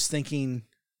 Mm-hmm. I'm just thinking,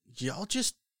 y'all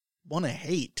just want to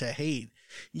hate.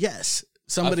 Yes.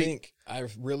 I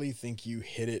really think you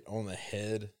hit it on the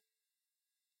head.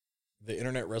 The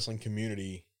internet wrestling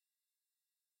community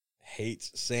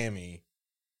hates Sammy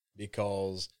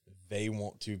because they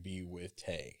want to be with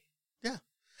Tay. Yeah.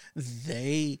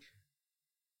 They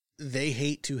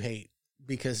hate to hate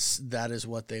because that is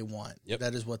what they want. Yep.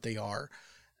 That is what they are.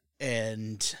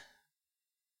 And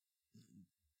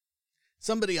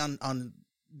somebody on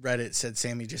Reddit said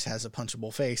Sammy just has a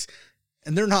punchable face,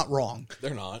 and they're not wrong.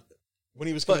 They're not. When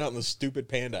he was coming out in the stupid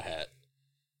panda hat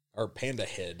or panda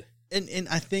head. And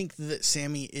I think that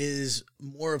Sammy is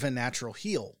more of a natural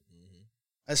heel,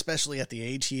 especially at the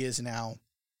age he is now.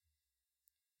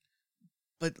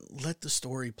 But let the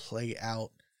story play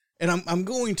out. And I'm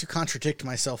going to contradict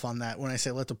myself on that when I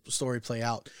say let the story play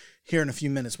out here in a few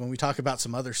minutes when we talk about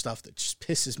some other stuff that just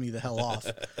pisses me the hell off.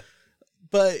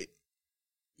 But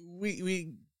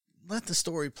we let the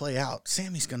story play out.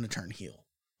 Sammy's going to turn heel.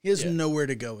 He has nowhere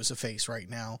to go as a face right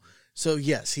now. So,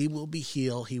 yes, he will be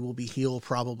heel. He will be heel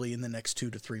probably in the next 2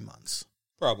 to 3 months.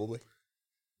 Probably.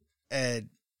 and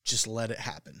just let it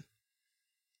happen.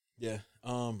 Yeah.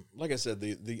 Like I said,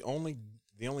 the only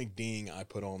ding I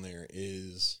put on there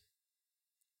is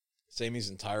Sami's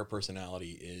entire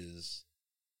personality is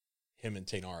him and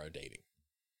Taynara dating.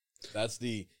 That's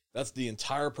the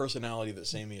entire personality that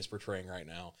Sami is portraying right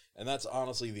now. And that's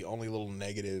honestly the only little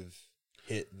negative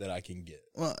hit that I can get.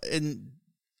 Well, and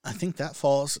I think that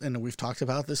falls, and we've talked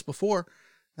about this before,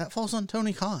 that falls on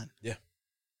Tony Khan. Yeah.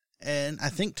 And I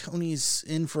think Tony's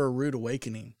in for a rude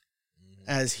awakening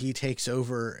as he takes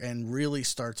over and really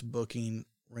starts booking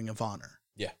Ring of Honor.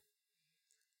 Yeah.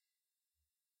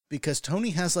 Because Tony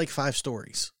has like 5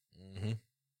 stories. Mm-hmm.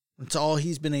 That's all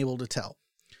he's been able to tell.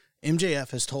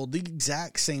 MJF has told the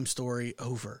exact same story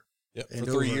over. Yep, for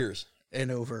 3 years.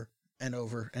 And over and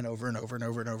over and over and over and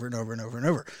over and over and over and over and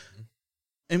over. Mm-hmm.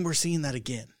 And we're seeing that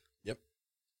again. Yep.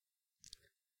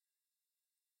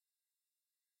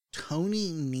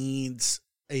 Tony needs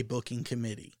a booking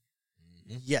committee.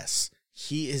 Mm-hmm. Yes,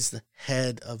 he is the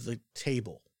head of the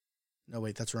table. No,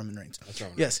 wait, that's Roman Reigns. That's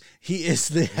Roman Reigns. Yes, he is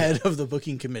the head of the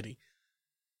booking committee.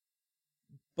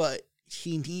 But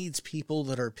he needs people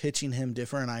that are pitching him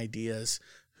different ideas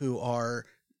who are,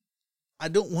 I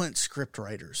don't want script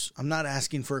writers. I'm not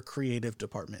asking for a creative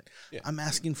department. Yeah. I'm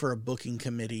asking for a booking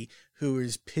committee who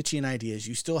is pitching ideas.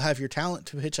 You still have your talent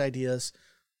to pitch ideas.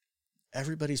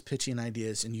 Everybody's pitching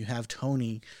ideas, and you have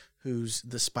Tony, who's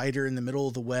the spider in the middle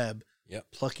of the web,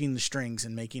 plucking the strings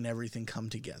and making everything come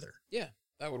together. Yeah,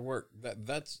 that would work.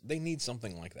 That's they need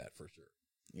something like that for sure.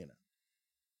 You know,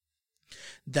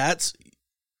 that's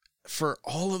for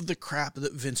all of the crap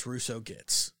that Vince Russo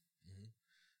gets. Mm-hmm.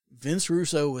 Vince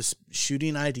Russo was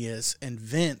shooting ideas, and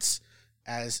Vince,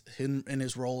 as him in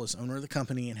his role as owner of the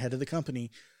company and head of the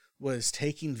company, was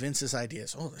taking Vince's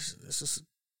ideas. Oh, this is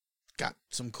got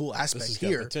some cool aspects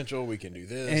here. Got potential. We can do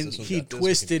this. And he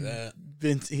twisted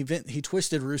Vince. He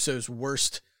twisted Russo's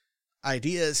worst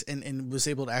ideas and was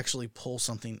able to actually pull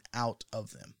something out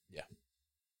of them. Yeah.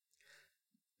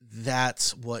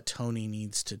 That's what Tony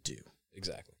needs to do.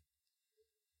 Exactly.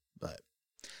 But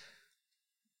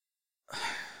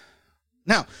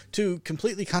now, to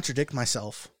completely contradict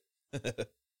myself, the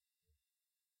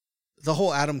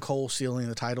whole Adam Cole sealing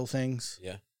the title things.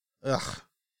 Yeah. Ugh.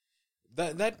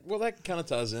 That kind of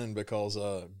ties in because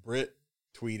Britt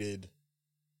tweeted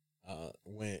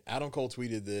when Adam Cole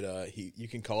tweeted that you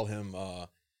can call him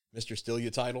Mr. Steal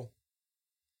Your Title,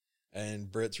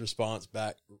 and Britt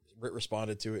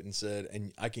responded to it and said,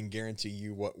 "And I can guarantee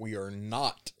you what we are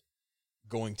not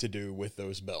going to do with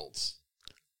those belts."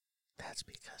 That's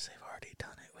because they've already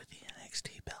done it with the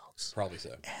NXT belts, probably so,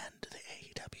 and the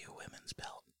AEW women's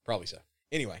belt, probably so.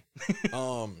 Anyway,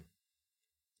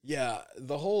 yeah,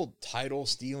 the whole title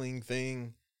stealing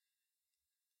thing,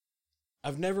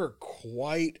 I've never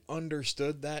quite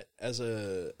understood that as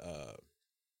a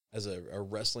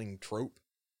wrestling trope.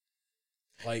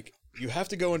 Like, you have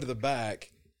to go into the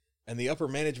back, and the upper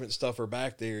management stuff are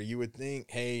back there. You would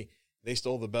think, hey, they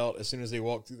stole the belt. As soon as they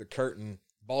walk through the curtain,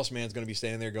 Boss Man's going to be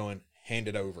standing there going, hand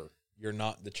it over. You're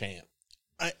not the champ.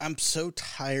 I'm so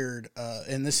tired,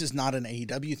 and this is not an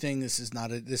AEW thing. This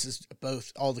is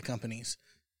both all the companies.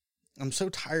 I'm so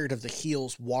tired of the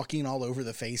heels walking all over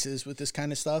the faces with this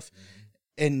kind of stuff,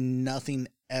 and nothing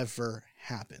ever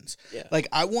happens. Yeah. Like,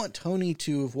 I want Tony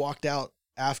to have walked out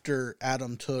after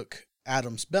Adam took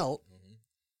Adam's belt.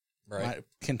 Right. Might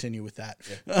continue with that.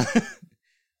 Yeah.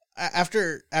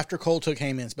 After Cole took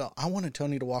Heyman's belt, I wanted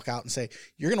Tony to walk out and say,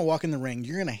 you're going to walk in the ring,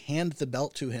 you're going to hand the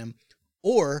belt to him,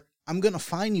 or I'm going to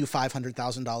fine you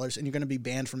 $500,000 and you're going to be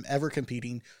banned from ever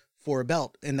competing for a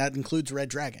belt. And that includes Red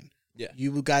Dragon. Yeah.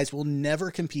 You guys will never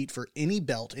compete for any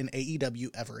belt in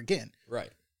AEW ever again.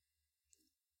 Right.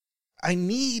 I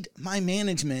need my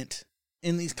management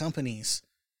in these companies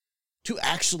to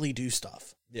actually do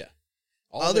stuff. Yeah.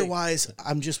 Otherwise,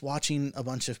 I'm just watching a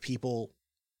bunch of people.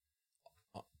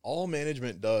 All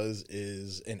management does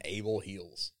is enable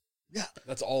heels. Yeah.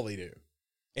 That's all they do.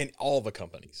 In all the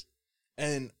companies.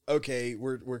 And, okay,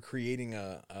 we're creating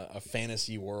a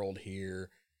fantasy world here.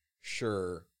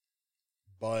 Sure.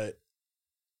 But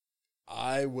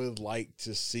I would like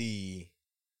to see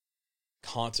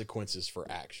consequences for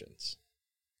actions.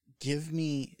 Give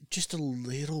me just a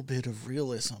little bit of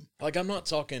realism. Like, I'm not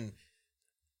talking,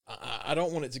 I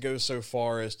don't want it to go so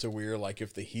far as to where, like,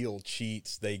 if the heel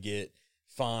cheats, they get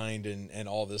fined and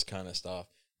all this kind of stuff.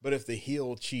 But if the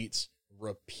heel cheats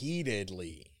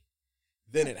repeatedly,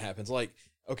 then it happens. Like,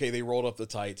 okay, they rolled up the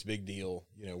tights, big deal,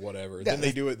 whatever. Yeah. Then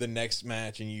they do it the next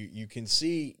match, and you can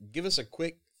see, give us a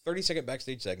quick 30-second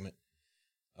backstage segment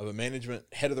of a management,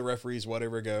 head of the referees,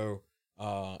 whatever, go,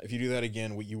 if you do that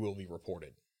again, you will be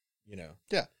reported,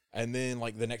 Yeah. And then,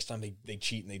 like, the next time they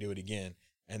cheat and they do it again.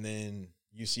 And then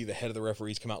you see the head of the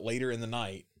referees come out later in the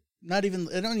night. Not even,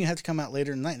 it don't even have to come out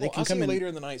later in the night. They can come in later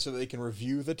in the night so that they can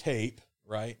review the tape,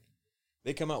 right?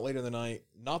 They come out later in the night.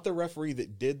 Not the referee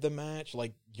that did the match,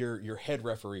 like your head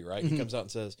referee, right? Mm-hmm. He comes out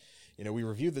and says, you know, we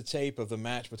reviewed the tape of the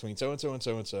match between so-and-so and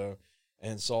so-and-so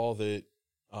and saw that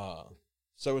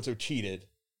so-and-so cheated.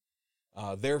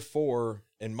 Therefore,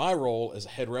 in my role as a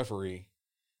head referee,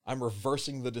 I'm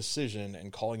reversing the decision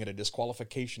and calling it a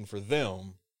disqualification for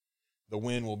them. The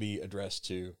win will be addressed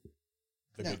to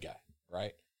the good guy,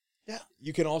 right? Yeah.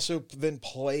 You can also then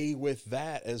play with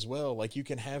that as well. Like, you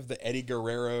can have the Eddie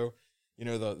Guerrero, you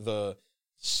know, the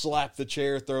slap the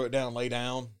chair, throw it down, lay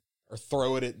down, or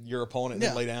throw it at your opponent and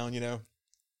then lay down, you know.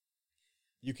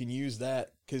 You can use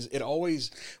that because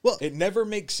it never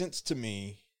makes sense to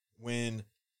me when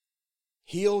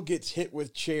heel gets hit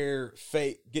with chair,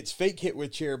 gets fake hit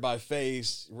with chair by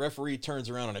face, referee turns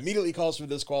around and immediately calls for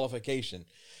disqualification.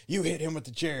 You hit him with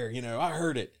the chair, you know, I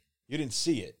heard it. You didn't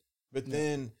see it. But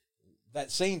then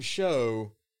that same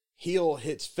show, heel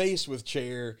hits face with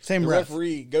chair. Same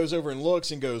referee goes over and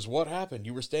looks and goes, what happened?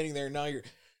 You were standing there, now you're,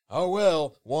 oh,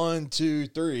 well, 1, 2,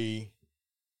 3.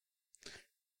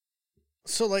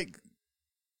 So, like,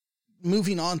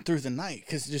 moving on through the night,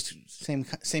 because just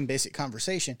same basic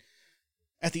conversation.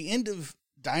 At the end of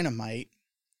Dynamite,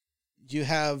 you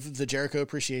have the Jericho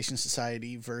Appreciation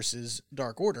Society versus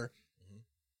Dark Order. Mm-hmm.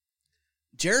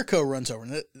 Jericho runs over.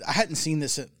 And I hadn't seen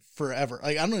this forever.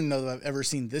 Like, I don't even know that I've ever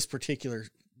seen this particular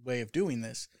way of doing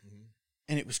this. Mm-hmm.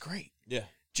 And it was great. Yeah.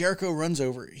 Jericho runs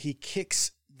over. He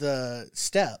kicks the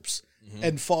steps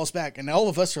and falls back. And all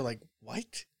of us are like,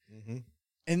 what? Mm-hmm.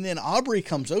 And then Aubrey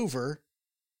comes over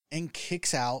and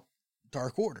kicks out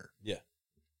Dark Order. Yeah.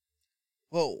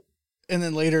 Well, and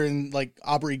then later like,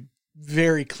 Aubrey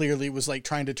very clearly was, like,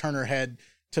 trying to turn her head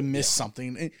to miss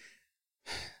something.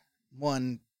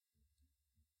 One,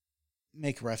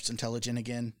 make refs intelligent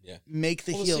again. Yeah. Make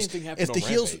the heels.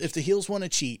 If the heels want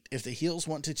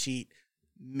to cheat,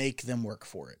 make them work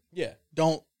for it. Yeah.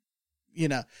 Don't, you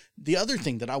know, the other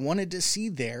thing that I wanted to see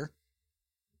there,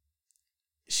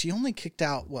 she only kicked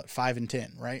out 5 and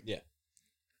 10, right? Yeah.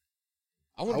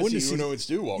 I wanted to see Uno and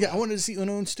Stu walk out. I wanted to see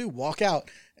Uno and Stu walk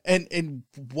out. And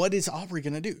what is Aubrey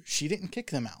going to do? She didn't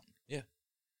kick them out. Yeah.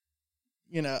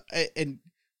 You know,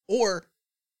 or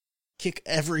kick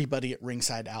everybody at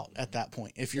ringside out at that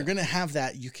point. If you're going to have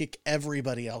that, you kick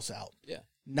everybody else out. Yeah.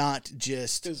 Not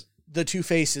just the two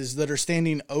faces that are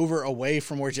standing away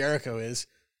from where Jericho is.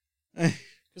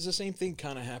 Because the same thing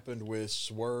kind of happened with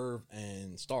Swerve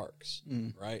and Starks,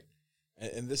 right?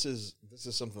 And this is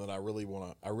something that I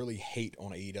really hate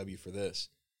on AEW for this.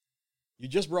 You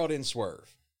just brought in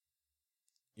Swerve.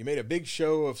 You made a big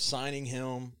show of signing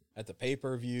him at the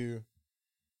pay-per-view,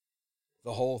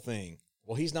 the whole thing.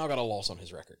 Well, he's now got a loss on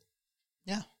his record.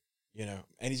 Yeah. You know,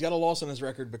 and he's got a loss on his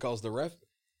record because the ref,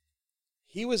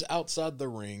 he was outside the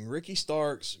ring. Ricky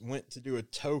Starks went to do a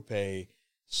tope.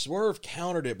 Swerve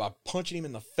countered it by punching him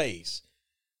in the face.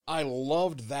 I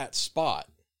loved that spot.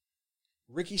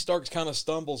 Ricky Starks kind of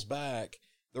stumbles back.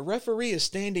 The referee is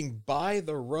standing by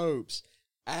the ropes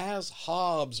as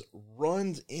Hobbs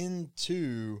runs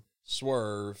into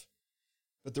Swerve,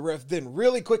 but the ref then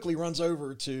really quickly runs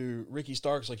over to Ricky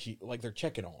Starks like they're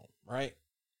checking on him, right?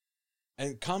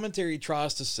 And commentary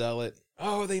tries to sell it.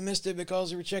 Oh, they missed it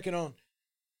because they were checking on.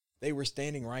 They were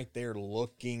standing right there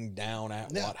looking down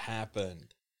at what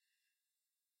happened.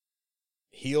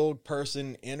 Healed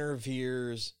person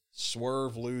interferes.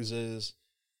 Swerve loses.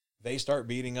 They start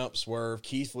beating up Swerve.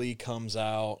 Keith Lee comes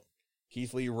out.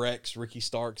 Keith Lee wrecks Ricky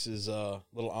Starks'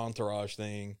 little entourage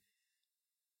thing.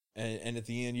 And at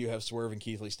the end, you have Swerve and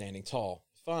Keith Lee standing tall.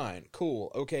 Fine.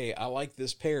 Cool. Okay, I like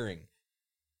this pairing.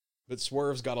 But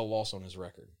Swerve's got a loss on his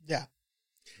record. Yeah.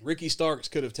 Ricky Starks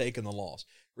could have taken the loss.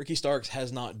 Ricky Starks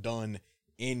has not done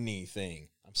anything.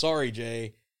 I'm sorry,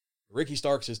 Jay. Ricky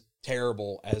Starks is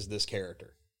terrible as this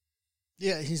character.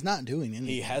 Yeah, he's not doing anything.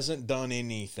 He hasn't done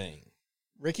anything.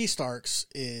 Ricky Starks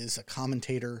is a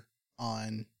commentator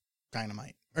on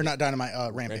Dynamite. Or not Dynamite,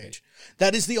 Rampage.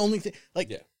 That is the only thing.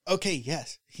 Okay,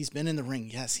 yes, he's been in the ring.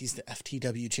 Yes, he's the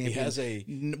FTW champion. He has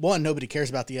nobody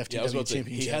cares about the FTW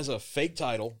championship. He has a fake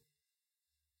title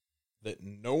that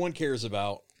no one cares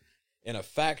about in a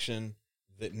faction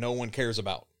that no one cares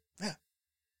about. Yeah.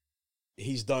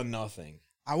 He's done nothing.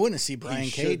 I want to see Brian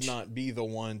Cage. He should not be the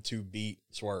one to beat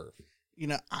Swerve. You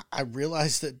know, I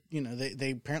realize that, you know,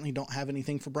 they apparently don't have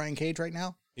anything for Brian Cage right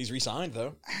now. He's re-signed,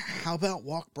 though. How about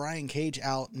walk Brian Cage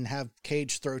out and have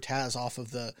Cage throw Taz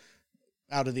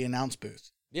out of the announce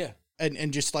booth? Yeah.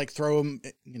 And just, like, throw him,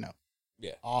 you know.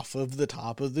 off of the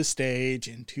top of the stage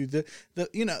into the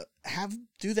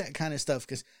do that kind of stuff,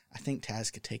 because I think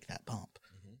Taz could take that bump.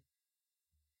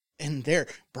 And there,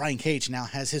 Brian Cage now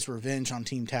has his revenge on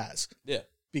Team Taz. Yeah.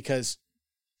 Because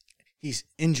he's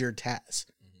injured Taz.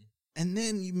 And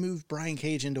then you move Brian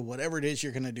Cage into whatever it is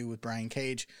you're going to do with Brian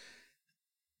Cage.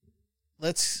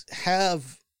 Let's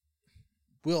have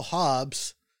Will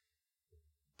Hobbs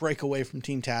break away from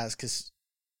Team Taz, because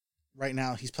right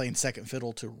now he's playing second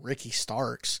fiddle to Ricky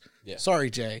Starks. Yeah. Sorry,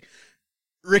 Jay.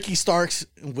 Ricky Starks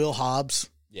and Will Hobbs.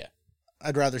 Yeah.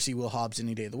 I'd rather see Will Hobbs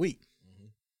any day of the week.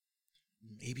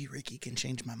 Maybe Ricky can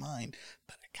change my mind,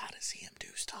 but I got to see him do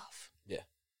stuff. Yeah.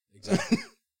 Exactly.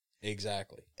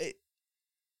 Exactly.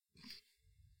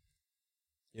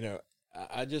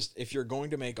 I just, if you're going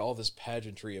to make all this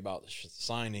pageantry about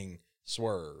signing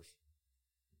Swerve,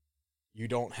 you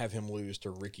don't have him lose to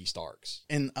Ricky Starks.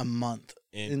 In a month.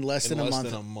 In less than a month. Less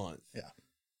than a month. Yeah.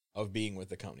 Of being with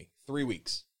the company. 3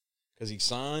 weeks. Because he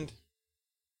signed,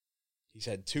 he's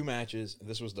had 2 matches, and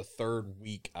this was the 3rd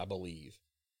week, I believe,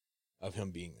 of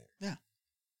him being there. Yeah.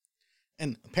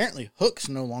 And apparently Hook's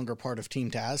no longer part of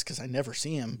Team Taz, because I never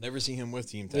see him. Never see him with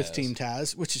Team Taz. With Team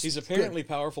Taz, which is he's apparently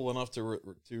powerful enough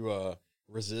to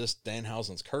resist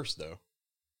Danhausen's curse, though.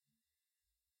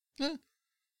 Yeah.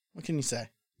 What can you say?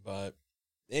 But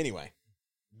anyway,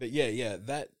 yeah,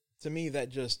 that to me, that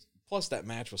just, plus that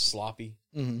match was sloppy.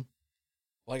 Mm-hmm.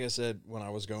 Like I said, when I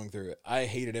was going through it, I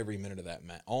hated every minute of that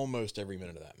match, almost every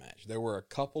minute of that match. There were a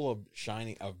couple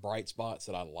of bright spots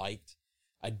that I liked.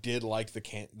 I did like the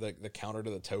counter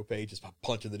to the tope, just by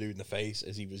punching the dude in the face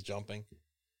as he was jumping.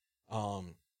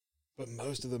 But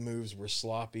most of the moves were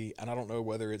sloppy, and I don't know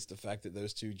whether it's the fact that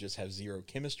those two just have zero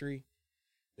chemistry.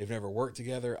 They've never worked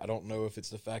together. I don't know if it's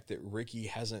the fact that Ricky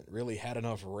hasn't really had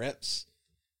enough reps.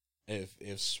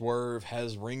 If Swerve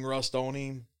has ring rust on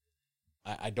him,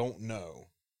 I don't know.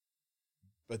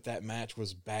 But that match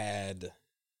was bad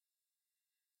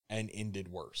and ended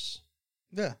worse.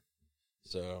 Yeah.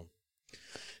 So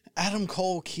Adam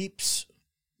Cole keeps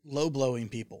low blowing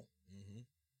people. Mm-hmm.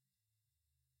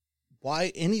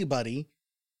 Why anybody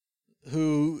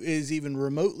who is even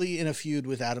remotely in a feud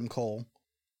with Adam Cole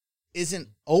isn't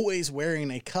always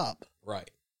wearing a cup?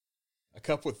 Right. A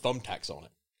cup with thumbtacks on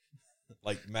it.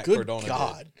 Like Matt Good Cardona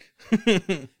God.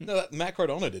 did. No, Matt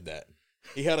Cardona did that.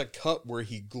 He had a cup where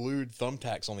he glued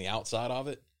thumbtacks on the outside of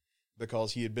it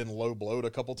because he had been low blowed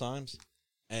a couple times.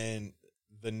 And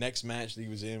the next match that he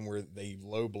was in where they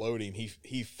low blowed him,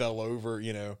 he fell over,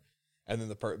 and then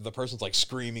the person's like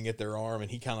screaming at their arm, and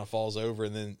he kind of falls over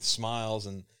and then smiles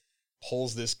and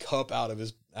pulls this cup out of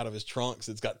his trunks.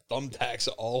 It's got thumbtacks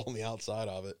all on the outside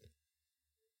of it.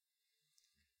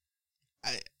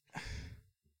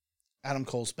 Adam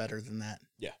Cole's better than that.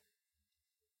 Yeah.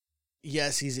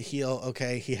 Yes, he's a heel.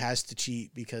 Okay, he has to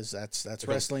cheat because that's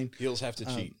wrestling. Heels have to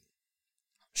cheat.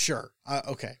 Sure.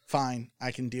 Okay, fine.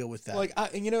 I can deal with that.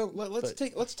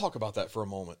 Let's talk about that for a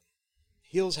moment.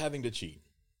 Heels having to cheat.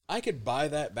 I could buy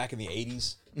that back in the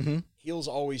 80s. Mm-hmm. Heels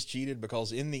always cheated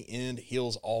because in the end,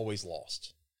 heels always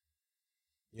lost.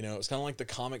 It's kind of like the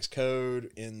comics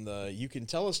code you can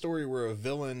tell a story where a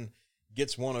villain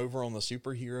gets one over on the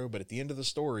superhero, but at the end of the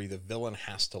story, the villain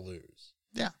has to lose.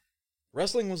 Yeah.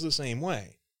 Wrestling was the same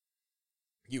way.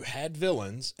 You had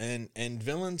villains, and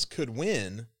villains could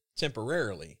win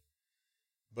temporarily,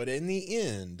 but in the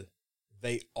end,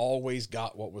 they always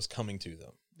got what was coming to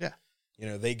them.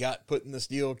 Yeah. They got put in the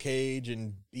steel cage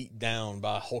and beat down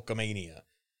by Hulkamania.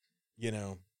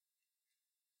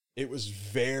 It was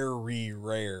very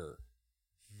rare,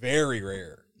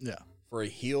 yeah, for a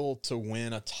heel to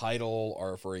win a title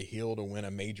or for a heel to win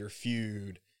a major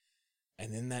feud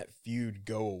and then that feud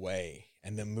go away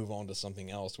and then move on to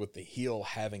something else with the heel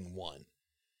having won.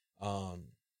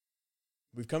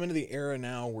 We've come into the era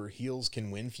now where heels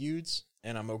can win feuds,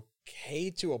 and I'm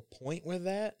okay to a point with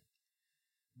that.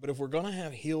 But if we're going to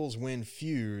have heels win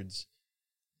feuds,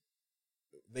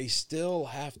 they still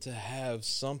have to have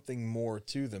something more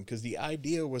to them, because the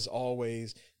idea was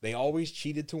always, they always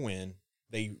cheated to win.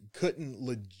 They couldn't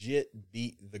legit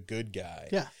beat the good guy.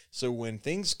 Yeah. So when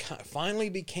things finally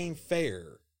became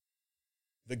fair,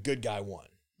 the good guy won.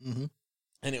 Mm-hmm.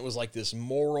 And it was like this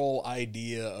moral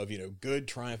idea of, good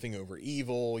triumphing over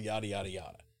evil, yada, yada,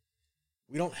 yada.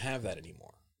 We don't have that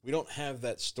anymore. We don't have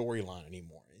that storyline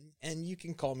anymore. And you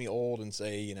can call me old and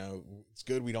say, it's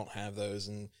good we don't have those.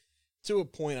 And to a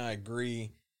point, I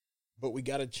agree. But we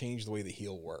got to change the way the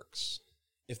heel works.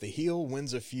 If the heel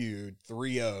wins a feud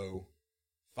 3-0,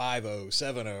 5-0,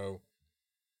 7-0,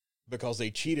 because they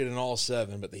cheated in all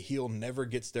 7, but the heel never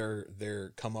gets their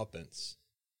comeuppance,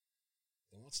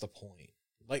 then what's the point?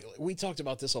 like we talked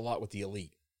about this a lot with the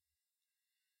Elite.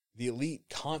 The Elite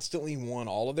constantly won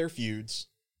all of their feuds,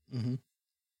 mm-hmm.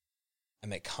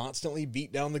 and they constantly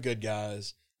beat down the good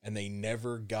guys, and they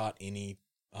never got any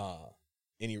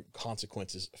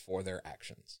consequences for their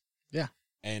actions. Yeah.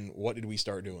 And what did we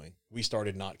start doing? We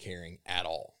started not caring at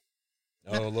all.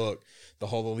 Oh, look, the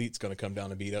whole Elite's going to come down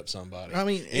and beat up somebody. I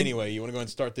mean, anyway, you want to go and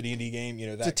start the D&D game?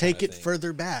 That to take it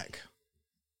further back,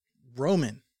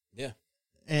 Roman. Yeah.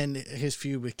 And his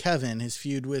feud with Kevin, his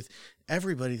feud with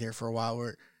everybody there for a while,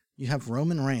 where you have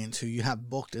Roman Reigns, who you have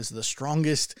booked as the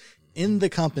strongest in the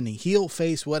company, heel,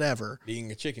 face, whatever.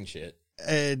 Being a chicken shit.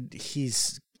 And he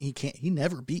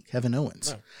never beat Kevin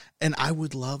Owens. No. And I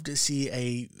would love to see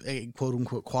a quote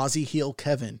unquote quasi heel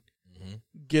Kevin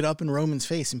get up in Roman's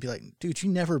face and be like, dude, you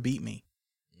never beat me.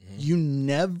 Mm-hmm. You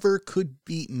never could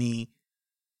beat me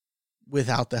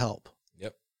without the help.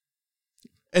 Yep.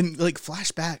 And like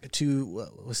flashback to,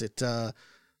 was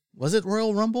it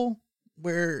Royal Rumble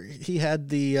where he had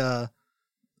the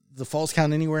Falls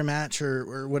Count Anywhere match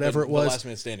or whatever it was. Last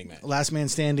Man Standing match. Last Man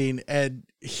Standing. And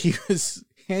he was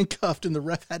handcuffed and the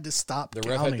ref had to stop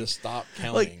counting. The ref had to stop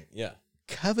counting. Like, yeah.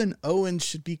 Kevin Owens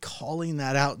should be calling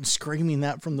that out and screaming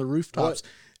that from the rooftops.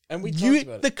 And we talked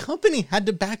about it. The company had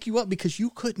to back you up because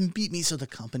you couldn't beat me, so the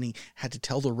company had to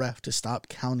tell the ref to stop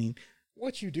counting.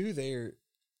 What you do there,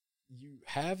 you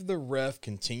have the ref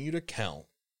continue to count.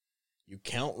 You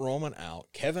count Roman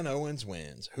out. Kevin Owens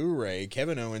wins. Hooray,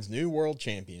 Kevin Owens, new world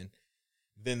champion.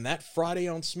 Then that Friday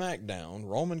on SmackDown,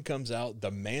 Roman comes out,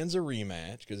 demands a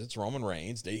rematch because it's Roman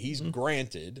Reigns. He's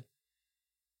granted.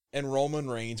 And Roman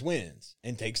Reigns wins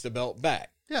and takes the belt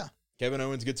back. Yeah. Kevin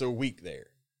Owens gets a week there.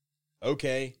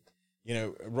 Okay.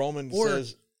 Roman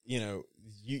says,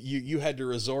 you had to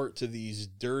resort to these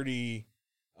dirty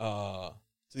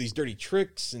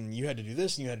tricks, and you had to do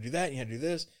this and you had to do that and you had to do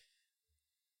this.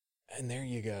 And there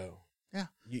you go. Yeah.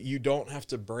 You don't have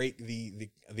to break the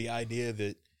idea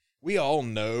that we all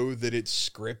know that it's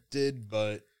scripted,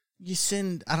 but you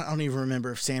send, I don't even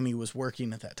remember if Sammy was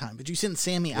working at that time, but you send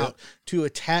Sammy out to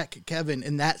attack Kevin,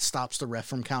 and that stops the ref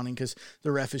from counting because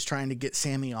the ref is trying to get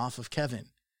Sammy off of Kevin.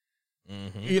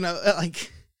 Mm-hmm.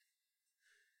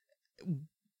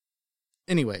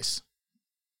 Anyways,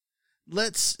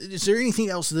 is there anything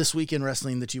else this week in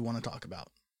wrestling that you want to talk about?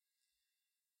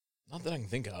 Not that I can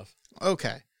think of.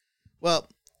 Okay. Well,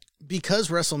 because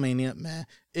WrestleMania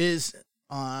is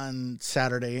on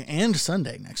Saturday and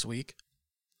Sunday next week,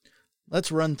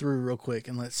 let's run through real quick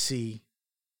and let's see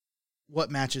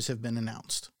what matches have been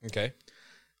announced. Okay.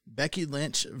 Becky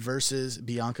Lynch versus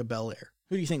Bianca Belair.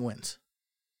 Who do you think wins?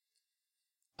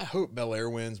 I hope Belair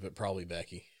wins, but probably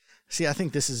Becky. See, I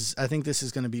think this is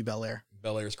going to be Belair.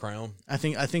 Belair's crown. I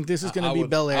think this is going to be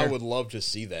Belair. I would love to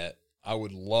see that. I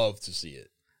would love to see it.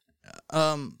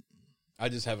 I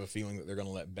just have a feeling that they're going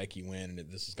to let Becky win, and that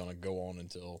this is going to go on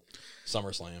until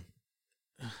SummerSlam.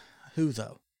 Who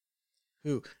though?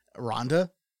 Who? Ronda?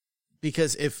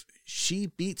 Because if she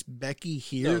beats Becky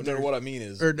here... No, what I mean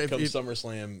is, come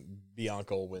SummerSlam,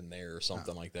 Bianca will win there or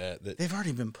something like that. They've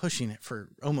already been pushing it for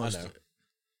almost...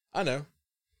 I know.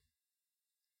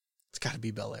 It's got to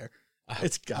be Belair.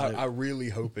 I really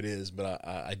hope it is, but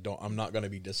I'm not going to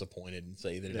be disappointed and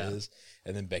say that it is,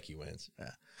 and then Becky wins.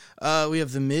 Yeah. We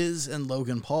have The Miz and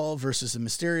Logan Paul versus the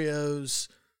Mysterios.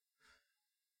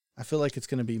 I feel like it's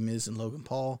going to be Miz and Logan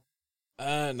Paul.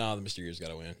 No, the Mysterios got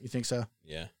to win. You think so?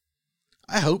 Yeah.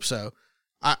 I hope so.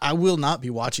 I will not be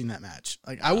watching that match.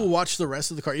 I will watch the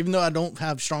rest of the card, even though I don't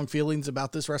have strong feelings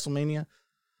about this WrestleMania.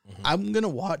 Mm-hmm. I'm going to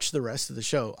watch the rest of the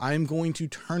show. I'm going to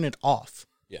turn it off.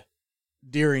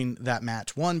 During that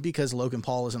match. One, because Logan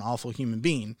Paul is an awful human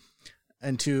being.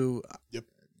 And two,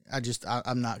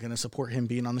 I'm not going to support him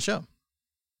being on the show.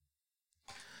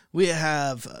 We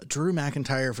have Drew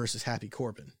McIntyre versus Happy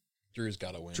Corbin. Drew's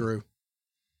got to win. Drew.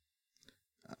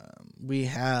 We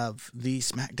have the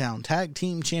SmackDown Tag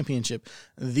Team Championship.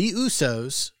 The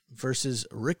Usos versus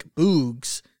Rick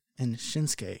Boogs and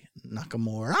Shinsuke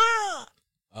Nakamura.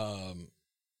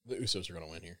 The Usos are going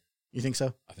to win here. You think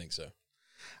so? I think so.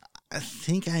 I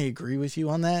think I agree with you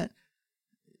on that.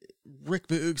 Rick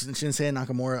Boogs and Shinsuke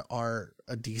Nakamura are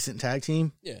a decent tag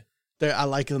team. Yeah. I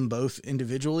like them both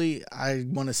individually. I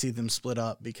want to see them split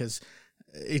up because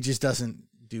it just doesn't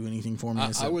do anything for me.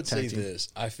 I would say this.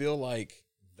 I feel like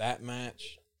that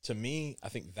match, to me, I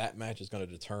think that match is going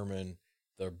to determine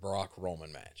the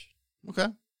Brock-Roman match. Okay.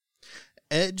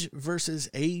 Edge versus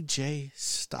AJ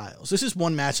Styles. This is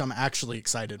one match I'm actually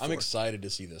excited for. I'm excited to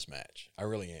see this match. I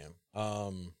really am.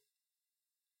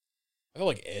 I feel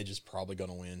like Edge is probably going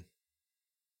to win.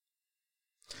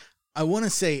 I want to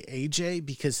say AJ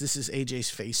because this is AJ's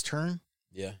face turn.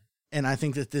 Yeah. And I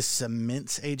think that this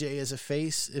cements AJ as a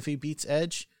face if he beats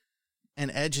Edge. And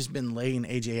Edge has been laying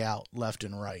AJ out left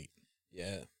and right.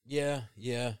 Yeah. Yeah.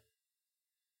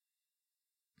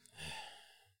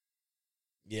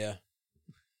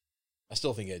 I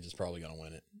still think Edge is probably going to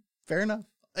win it. Fair enough.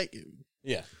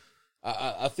 Yeah.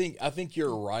 I think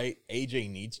you're right. AJ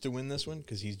needs to win this one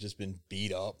because he's just been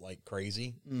beat up like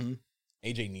crazy. Mm-hmm.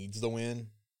 AJ needs the win.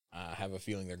 I have a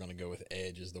feeling they're going to go with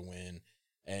Edge as the win.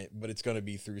 But it's going to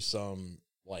be through some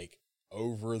like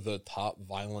over the top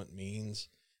violent means,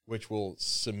 which will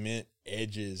cement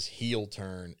Edge's heel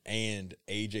turn and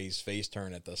AJ's face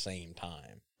turn at the same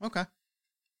time. Okay.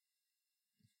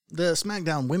 The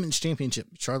SmackDown Women's Championship,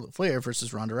 Charlotte Flair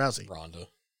versus Ronda Rousey. Ronda.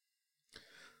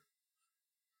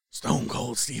 Stone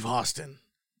Cold Steve Austin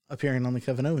appearing on the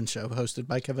Kevin Owens show, hosted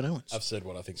by Kevin Owens. I've said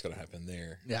what I think is going to happen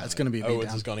there. Yeah, it's going to be a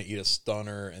Owens is going to eat a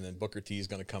stunner, and then Booker T is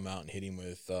going to come out and hit him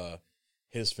with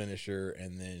his finisher,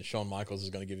 and then Shawn Michaels is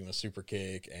going to give him a super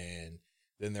kick, and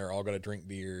then they're all going to drink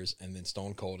beers, and then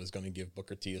Stone Cold is going to give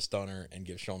Booker T a stunner and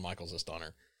give Shawn Michaels a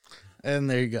stunner. And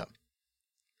there you go.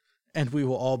 And we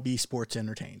will all be sports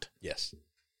entertained. Yes.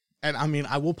 And I mean,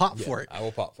 I will pop for it. I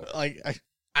will pop for it. Like,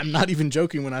 I'm not even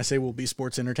joking when I say we'll be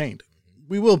sports entertained.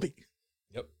 We will be.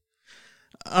 Yep.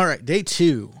 All right, day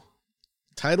 2.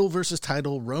 Title versus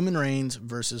title, Roman Reigns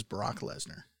versus Brock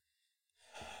Lesnar.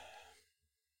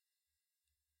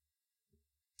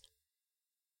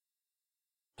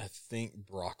 I think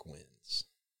Brock wins.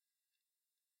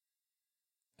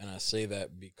 And I say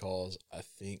that because I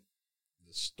think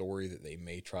the story that they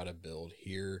may try to build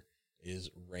here is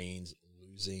Reigns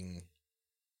losing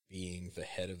being the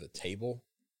head of the table.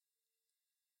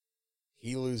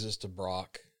 He loses to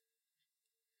Brock.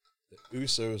 The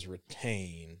Usos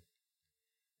retain.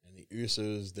 And the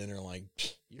Usos then are like,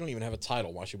 you don't even have a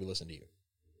title. Why should we listen to you?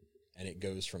 And it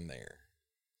goes from there.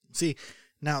 See,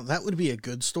 now that would be a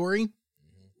good story,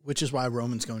 which is why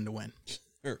Roman's going to win.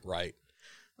 Right.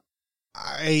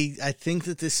 I think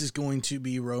that this is going to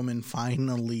be Roman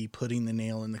finally putting the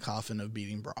nail in the coffin of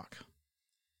beating Brock.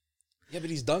 Yeah,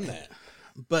 but he's done that.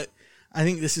 But I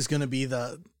think this is going to be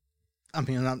this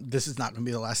is not going to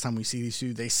be the last time we see these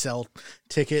two. They sell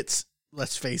tickets,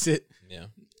 let's face it. Yeah.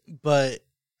 But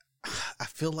I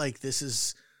feel like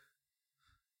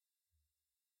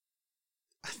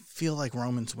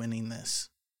Roman's winning this.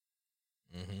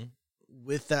 Mm-hmm.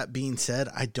 With that being said,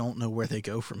 I don't know where they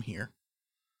go from here.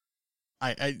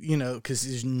 Because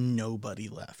there's nobody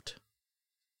left.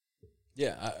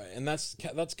 Yeah, and that's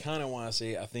kind of why I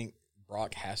say I think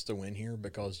Brock has to win here,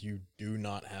 because you do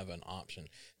not have an option.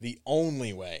 The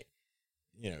only way,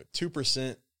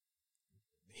 2%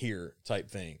 here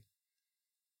type thing.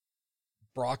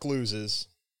 Brock loses.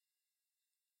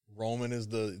 Roman is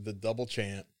the double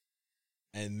champ.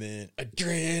 And then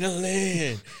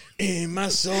adrenaline in my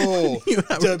soul.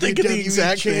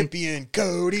 WWE champion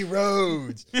Cody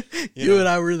Rhodes. You and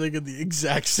I were thinking the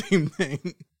exact same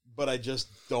thing. But I just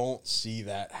don't see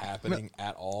that happening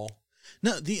at all.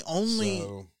 No, the only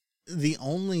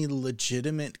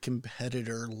legitimate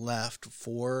competitor left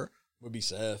would be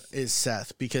Seth. Is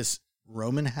Seth, because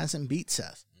Roman hasn't beat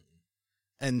Seth.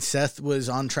 And Seth was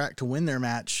on track to win their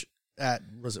match it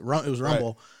was Rumble,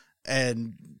 right.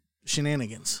 And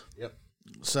shenanigans. Yep.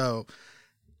 So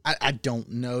I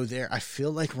don't know there. I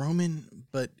feel like Roman,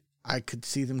 but I could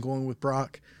see them going with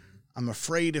Brock. I'm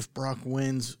afraid if Brock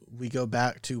wins, we go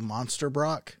back to Monster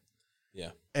Brock. Yeah.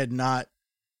 And not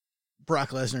Brock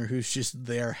Lesnar, who's just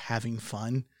there having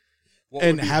fun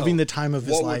and having the time of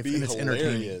his life, and it's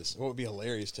entertaining. What would be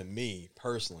hilarious to me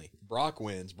personally, Brock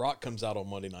wins. Brock comes out on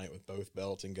Monday night with both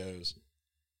belts and goes,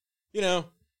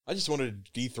 I just wanted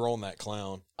to dethrone that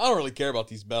clown. I don't really care about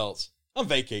these belts. I'm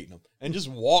vacating them, and just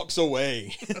walks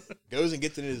away. goes and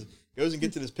gets in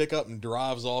his pickup and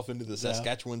drives off into the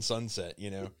Saskatchewan sunset.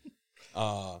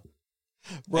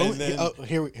 Roman,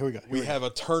 here we go. We have a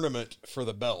tournament for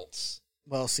the belts.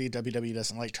 Well, see, WWE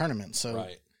doesn't like tournaments, so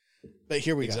right. But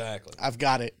here we go. Exactly. I've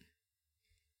got it.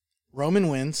 Roman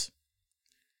wins.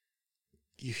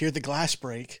 You hear the glass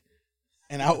break,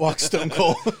 and out walks Stone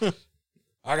Cold.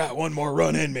 I got one more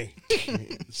run in me.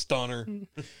 Stunner.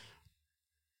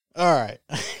 All right.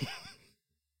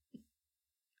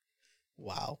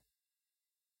 Wow.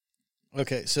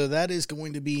 Okay, so that is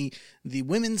going to be the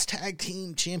Women's Tag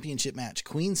Team Championship match.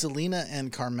 Queen Zelina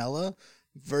and Carmella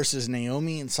versus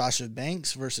Naomi and Sasha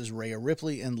Banks versus Rhea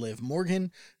Ripley and Liv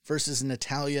Morgan versus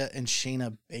Natalya and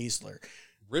Shayna Baszler.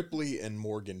 Ripley and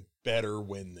Morgan better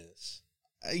win this.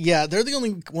 Yeah, they're the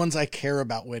only ones I care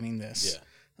about winning this. Yeah.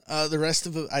 The rest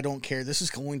of it, I don't care. This is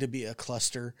going to be a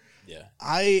cluster. Yeah.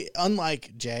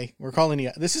 Unlike Jay, we're going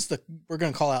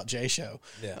to call out Jay show.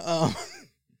 Yeah.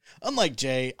 Unlike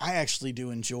Jay, I actually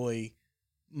do enjoy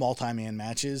multi-man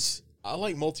matches. I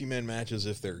like multi-man matches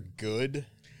if they're good.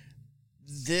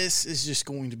 This is just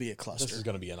going to be a cluster. This is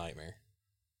going to be a nightmare.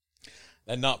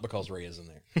 And not because Ray is in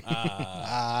there.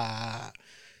 Pat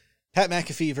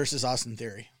McAfee versus Austin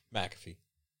Theory. McAfee.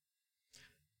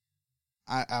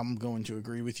 I'm going to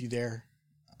agree with you there.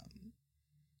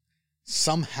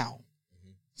 Somehow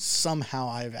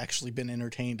I've actually been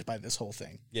entertained by this whole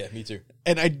thing. Yeah, me too.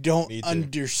 And I don't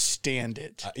understand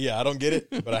it. I don't get it,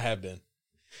 but I have been.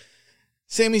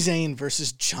 Sami Zayn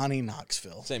versus Johnny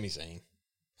Knoxville. Sami Zayn.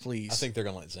 Please. I think they're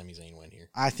going to let Sami Zayn win here.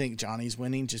 I think Johnny's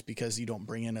winning just because you don't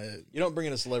bring in a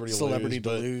celebrity to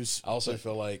lose. I also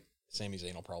feel like Sami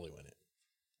Zayn will probably win it.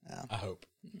 Yeah. I hope.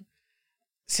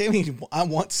 I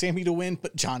want Sami to win,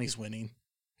 but Johnny's winning.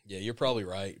 Yeah, you're probably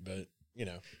right, but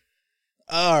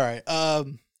All right.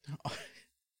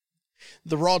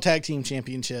 The Raw Tag Team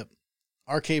Championship.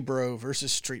 RK Bro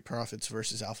versus Street Profits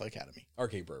versus Alpha Academy.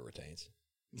 RK Bro retains.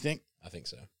 You think? I think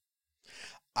so.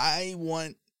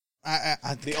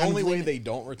 The only way they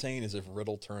don't retain is if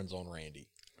Riddle turns on Randy.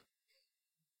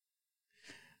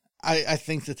 I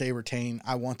think that they retain.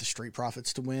 I want the Street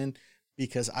Profits to win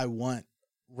because I want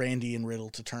Randy and Riddle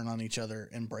to turn on each other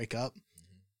and break up.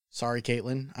 Mm-hmm. Sorry,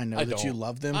 Caitlin. I know that you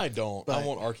love them. I don't. I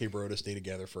want RK Bro to stay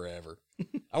together forever.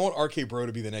 I want RK Bro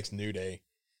to be the next New Day.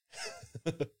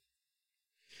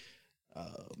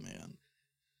 Oh, man.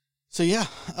 So, yeah.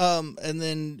 And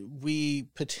then we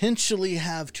potentially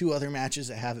have 2 other matches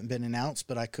that haven't been announced,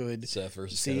 but I could Seth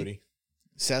versus Cody.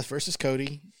 Seth versus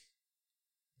Cody.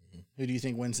 Mm-hmm. Who do you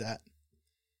think wins that?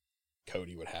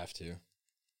 Cody would have to.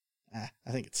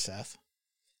 I think it's Seth.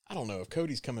 I don't know. If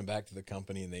Cody's coming back to the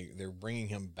company and they're bringing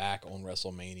him back on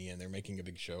WrestleMania and they're making a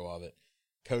big show of it,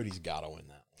 Cody's got to win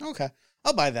that one. Okay.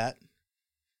 I'll buy that.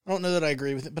 I don't know that I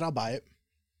agree with it, but I'll buy it.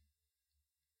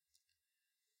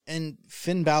 And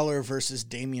Finn Balor versus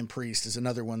Damian Priest is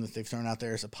another one that they've thrown out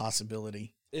there as a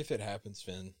possibility. If it happens,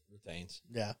 Finn retains.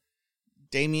 Yeah.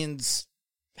 Damian's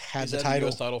had He's the had title.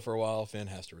 The US title for a while. Finn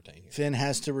has to retain here. Finn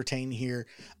has to retain here.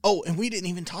 Oh, and we didn't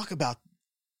even talk about,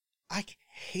 I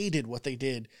hated what they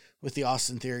did with the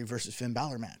Austin Theory versus Finn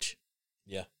Balor match.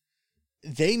 Yeah.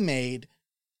 They made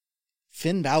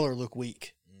Finn Balor look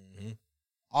weak. Mm-hmm.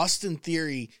 Austin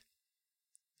Theory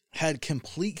had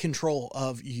complete control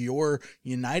of your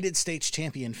United States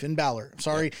champion, Finn Balor. I'm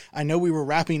sorry. Yeah. I know we were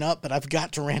wrapping up, but I've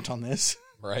got to rant on this.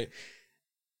 Right.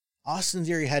 Austin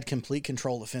Theory had complete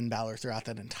control of Finn Balor throughout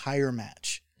that entire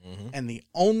match. Mm-hmm. And the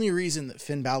only reason that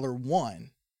Finn Balor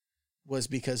won was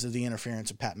because of the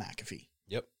interference of Pat McAfee.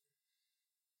 Yep.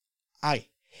 I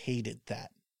hated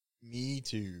that. Me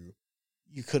too.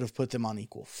 You could have put them on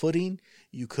equal footing.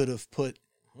 You could have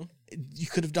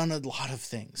done a lot of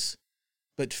things.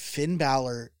 But Finn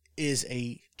Balor is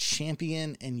a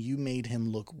champion, and you made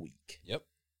him look weak. Yep.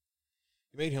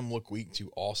 You made him look weak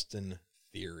to Austin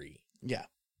Theory. Yeah.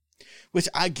 Which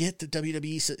I get that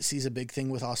WWE sees a big thing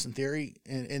with Austin Theory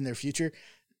in their future.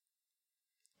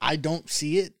 I don't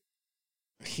see it.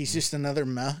 He's just another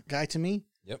meh guy to me.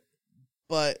 Yep.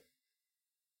 But,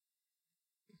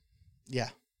 yeah.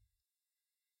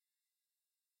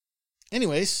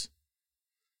 Anyways,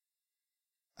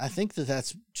 I think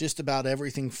that's just about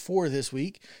everything for this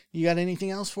week. You got anything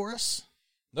else for us?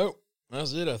 Nope.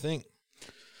 That's it, I think.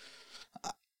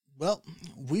 Well,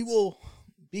 we will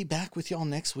be back with y'all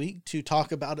next week to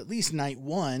talk about at least night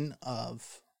 1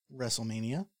 of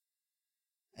WrestleMania.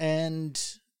 And,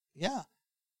 yeah.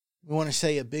 We want to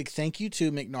say a big thank you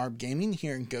to McNarb Gaming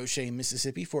here in Goshen,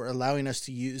 Mississippi for allowing us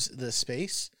to use the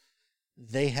space.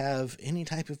 They have any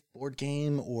type of board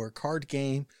game or card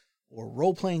game or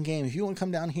role-playing game. If you want to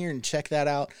come down here and check that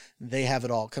out, they have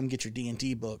it all. Come get your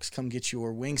D&D books. Come get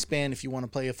your Wingspan if you want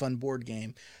to play a fun board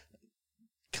game.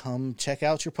 Come check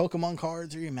out your Pokemon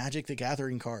cards or your Magic the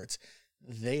Gathering cards.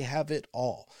 They have it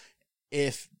all.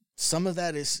 If some of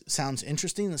that sounds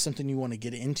interesting, that's something you want to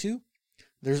get into,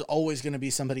 there's always going to be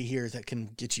somebody here that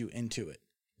can get you into it.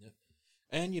 Yep.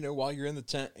 And, while you're in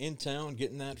town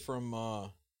getting that from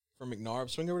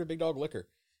McNarb, swing over to Big Dog Liquor.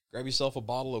 Grab yourself a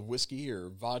bottle of whiskey or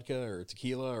vodka or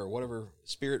tequila or whatever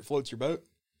spirit floats your boat.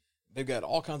 They've got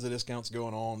all kinds of discounts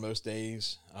going on most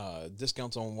days.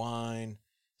 Discounts on wine,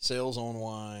 sales on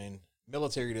wine,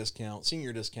 military discount,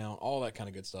 senior discount, all that kind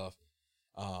of good stuff.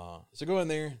 So go in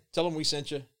there, tell them we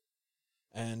sent you,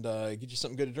 and get you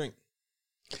something good to drink.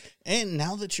 And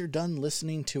now that you're done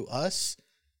listening to us,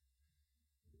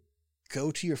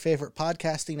 go to your favorite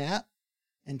podcasting app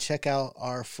and check out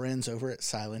our friends over at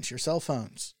Silence Your Cell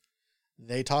Phones.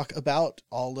 They talk about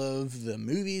all of the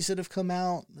movies that have come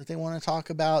out that they want to talk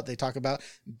about. They talk about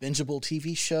bingeable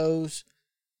TV shows.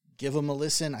 Give them a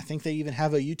listen. I think they even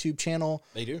have a YouTube channel.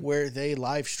 They do. Where they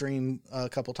live stream a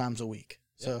couple times a week.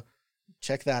 Yep. So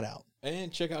check that out.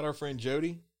 And check out our friend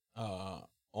Jody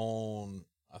on,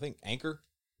 I think, Anchor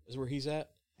is where he's at.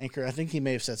 Anchor. I think he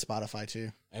may have said Spotify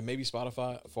too. And maybe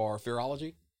Spotify for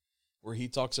Fearology, where he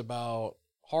talks about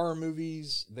horror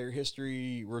movies, their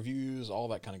history, reviews, all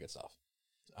that kind of good stuff.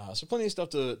 So plenty of stuff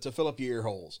to fill up your ear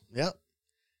holes. Yep.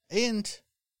 And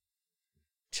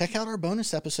check out our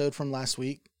bonus episode from last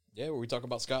week. Yeah, where we talk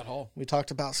about Scott Hall. We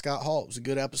talked about Scott Hall. It was a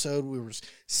good episode. We were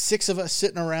 6 of us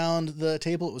sitting around the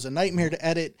table. It was a nightmare to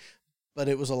edit, but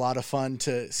it was a lot of fun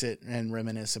to sit and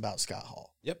reminisce about Scott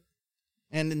Hall. Yep.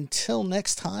 And until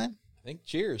next time, I think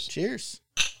cheers. Cheers.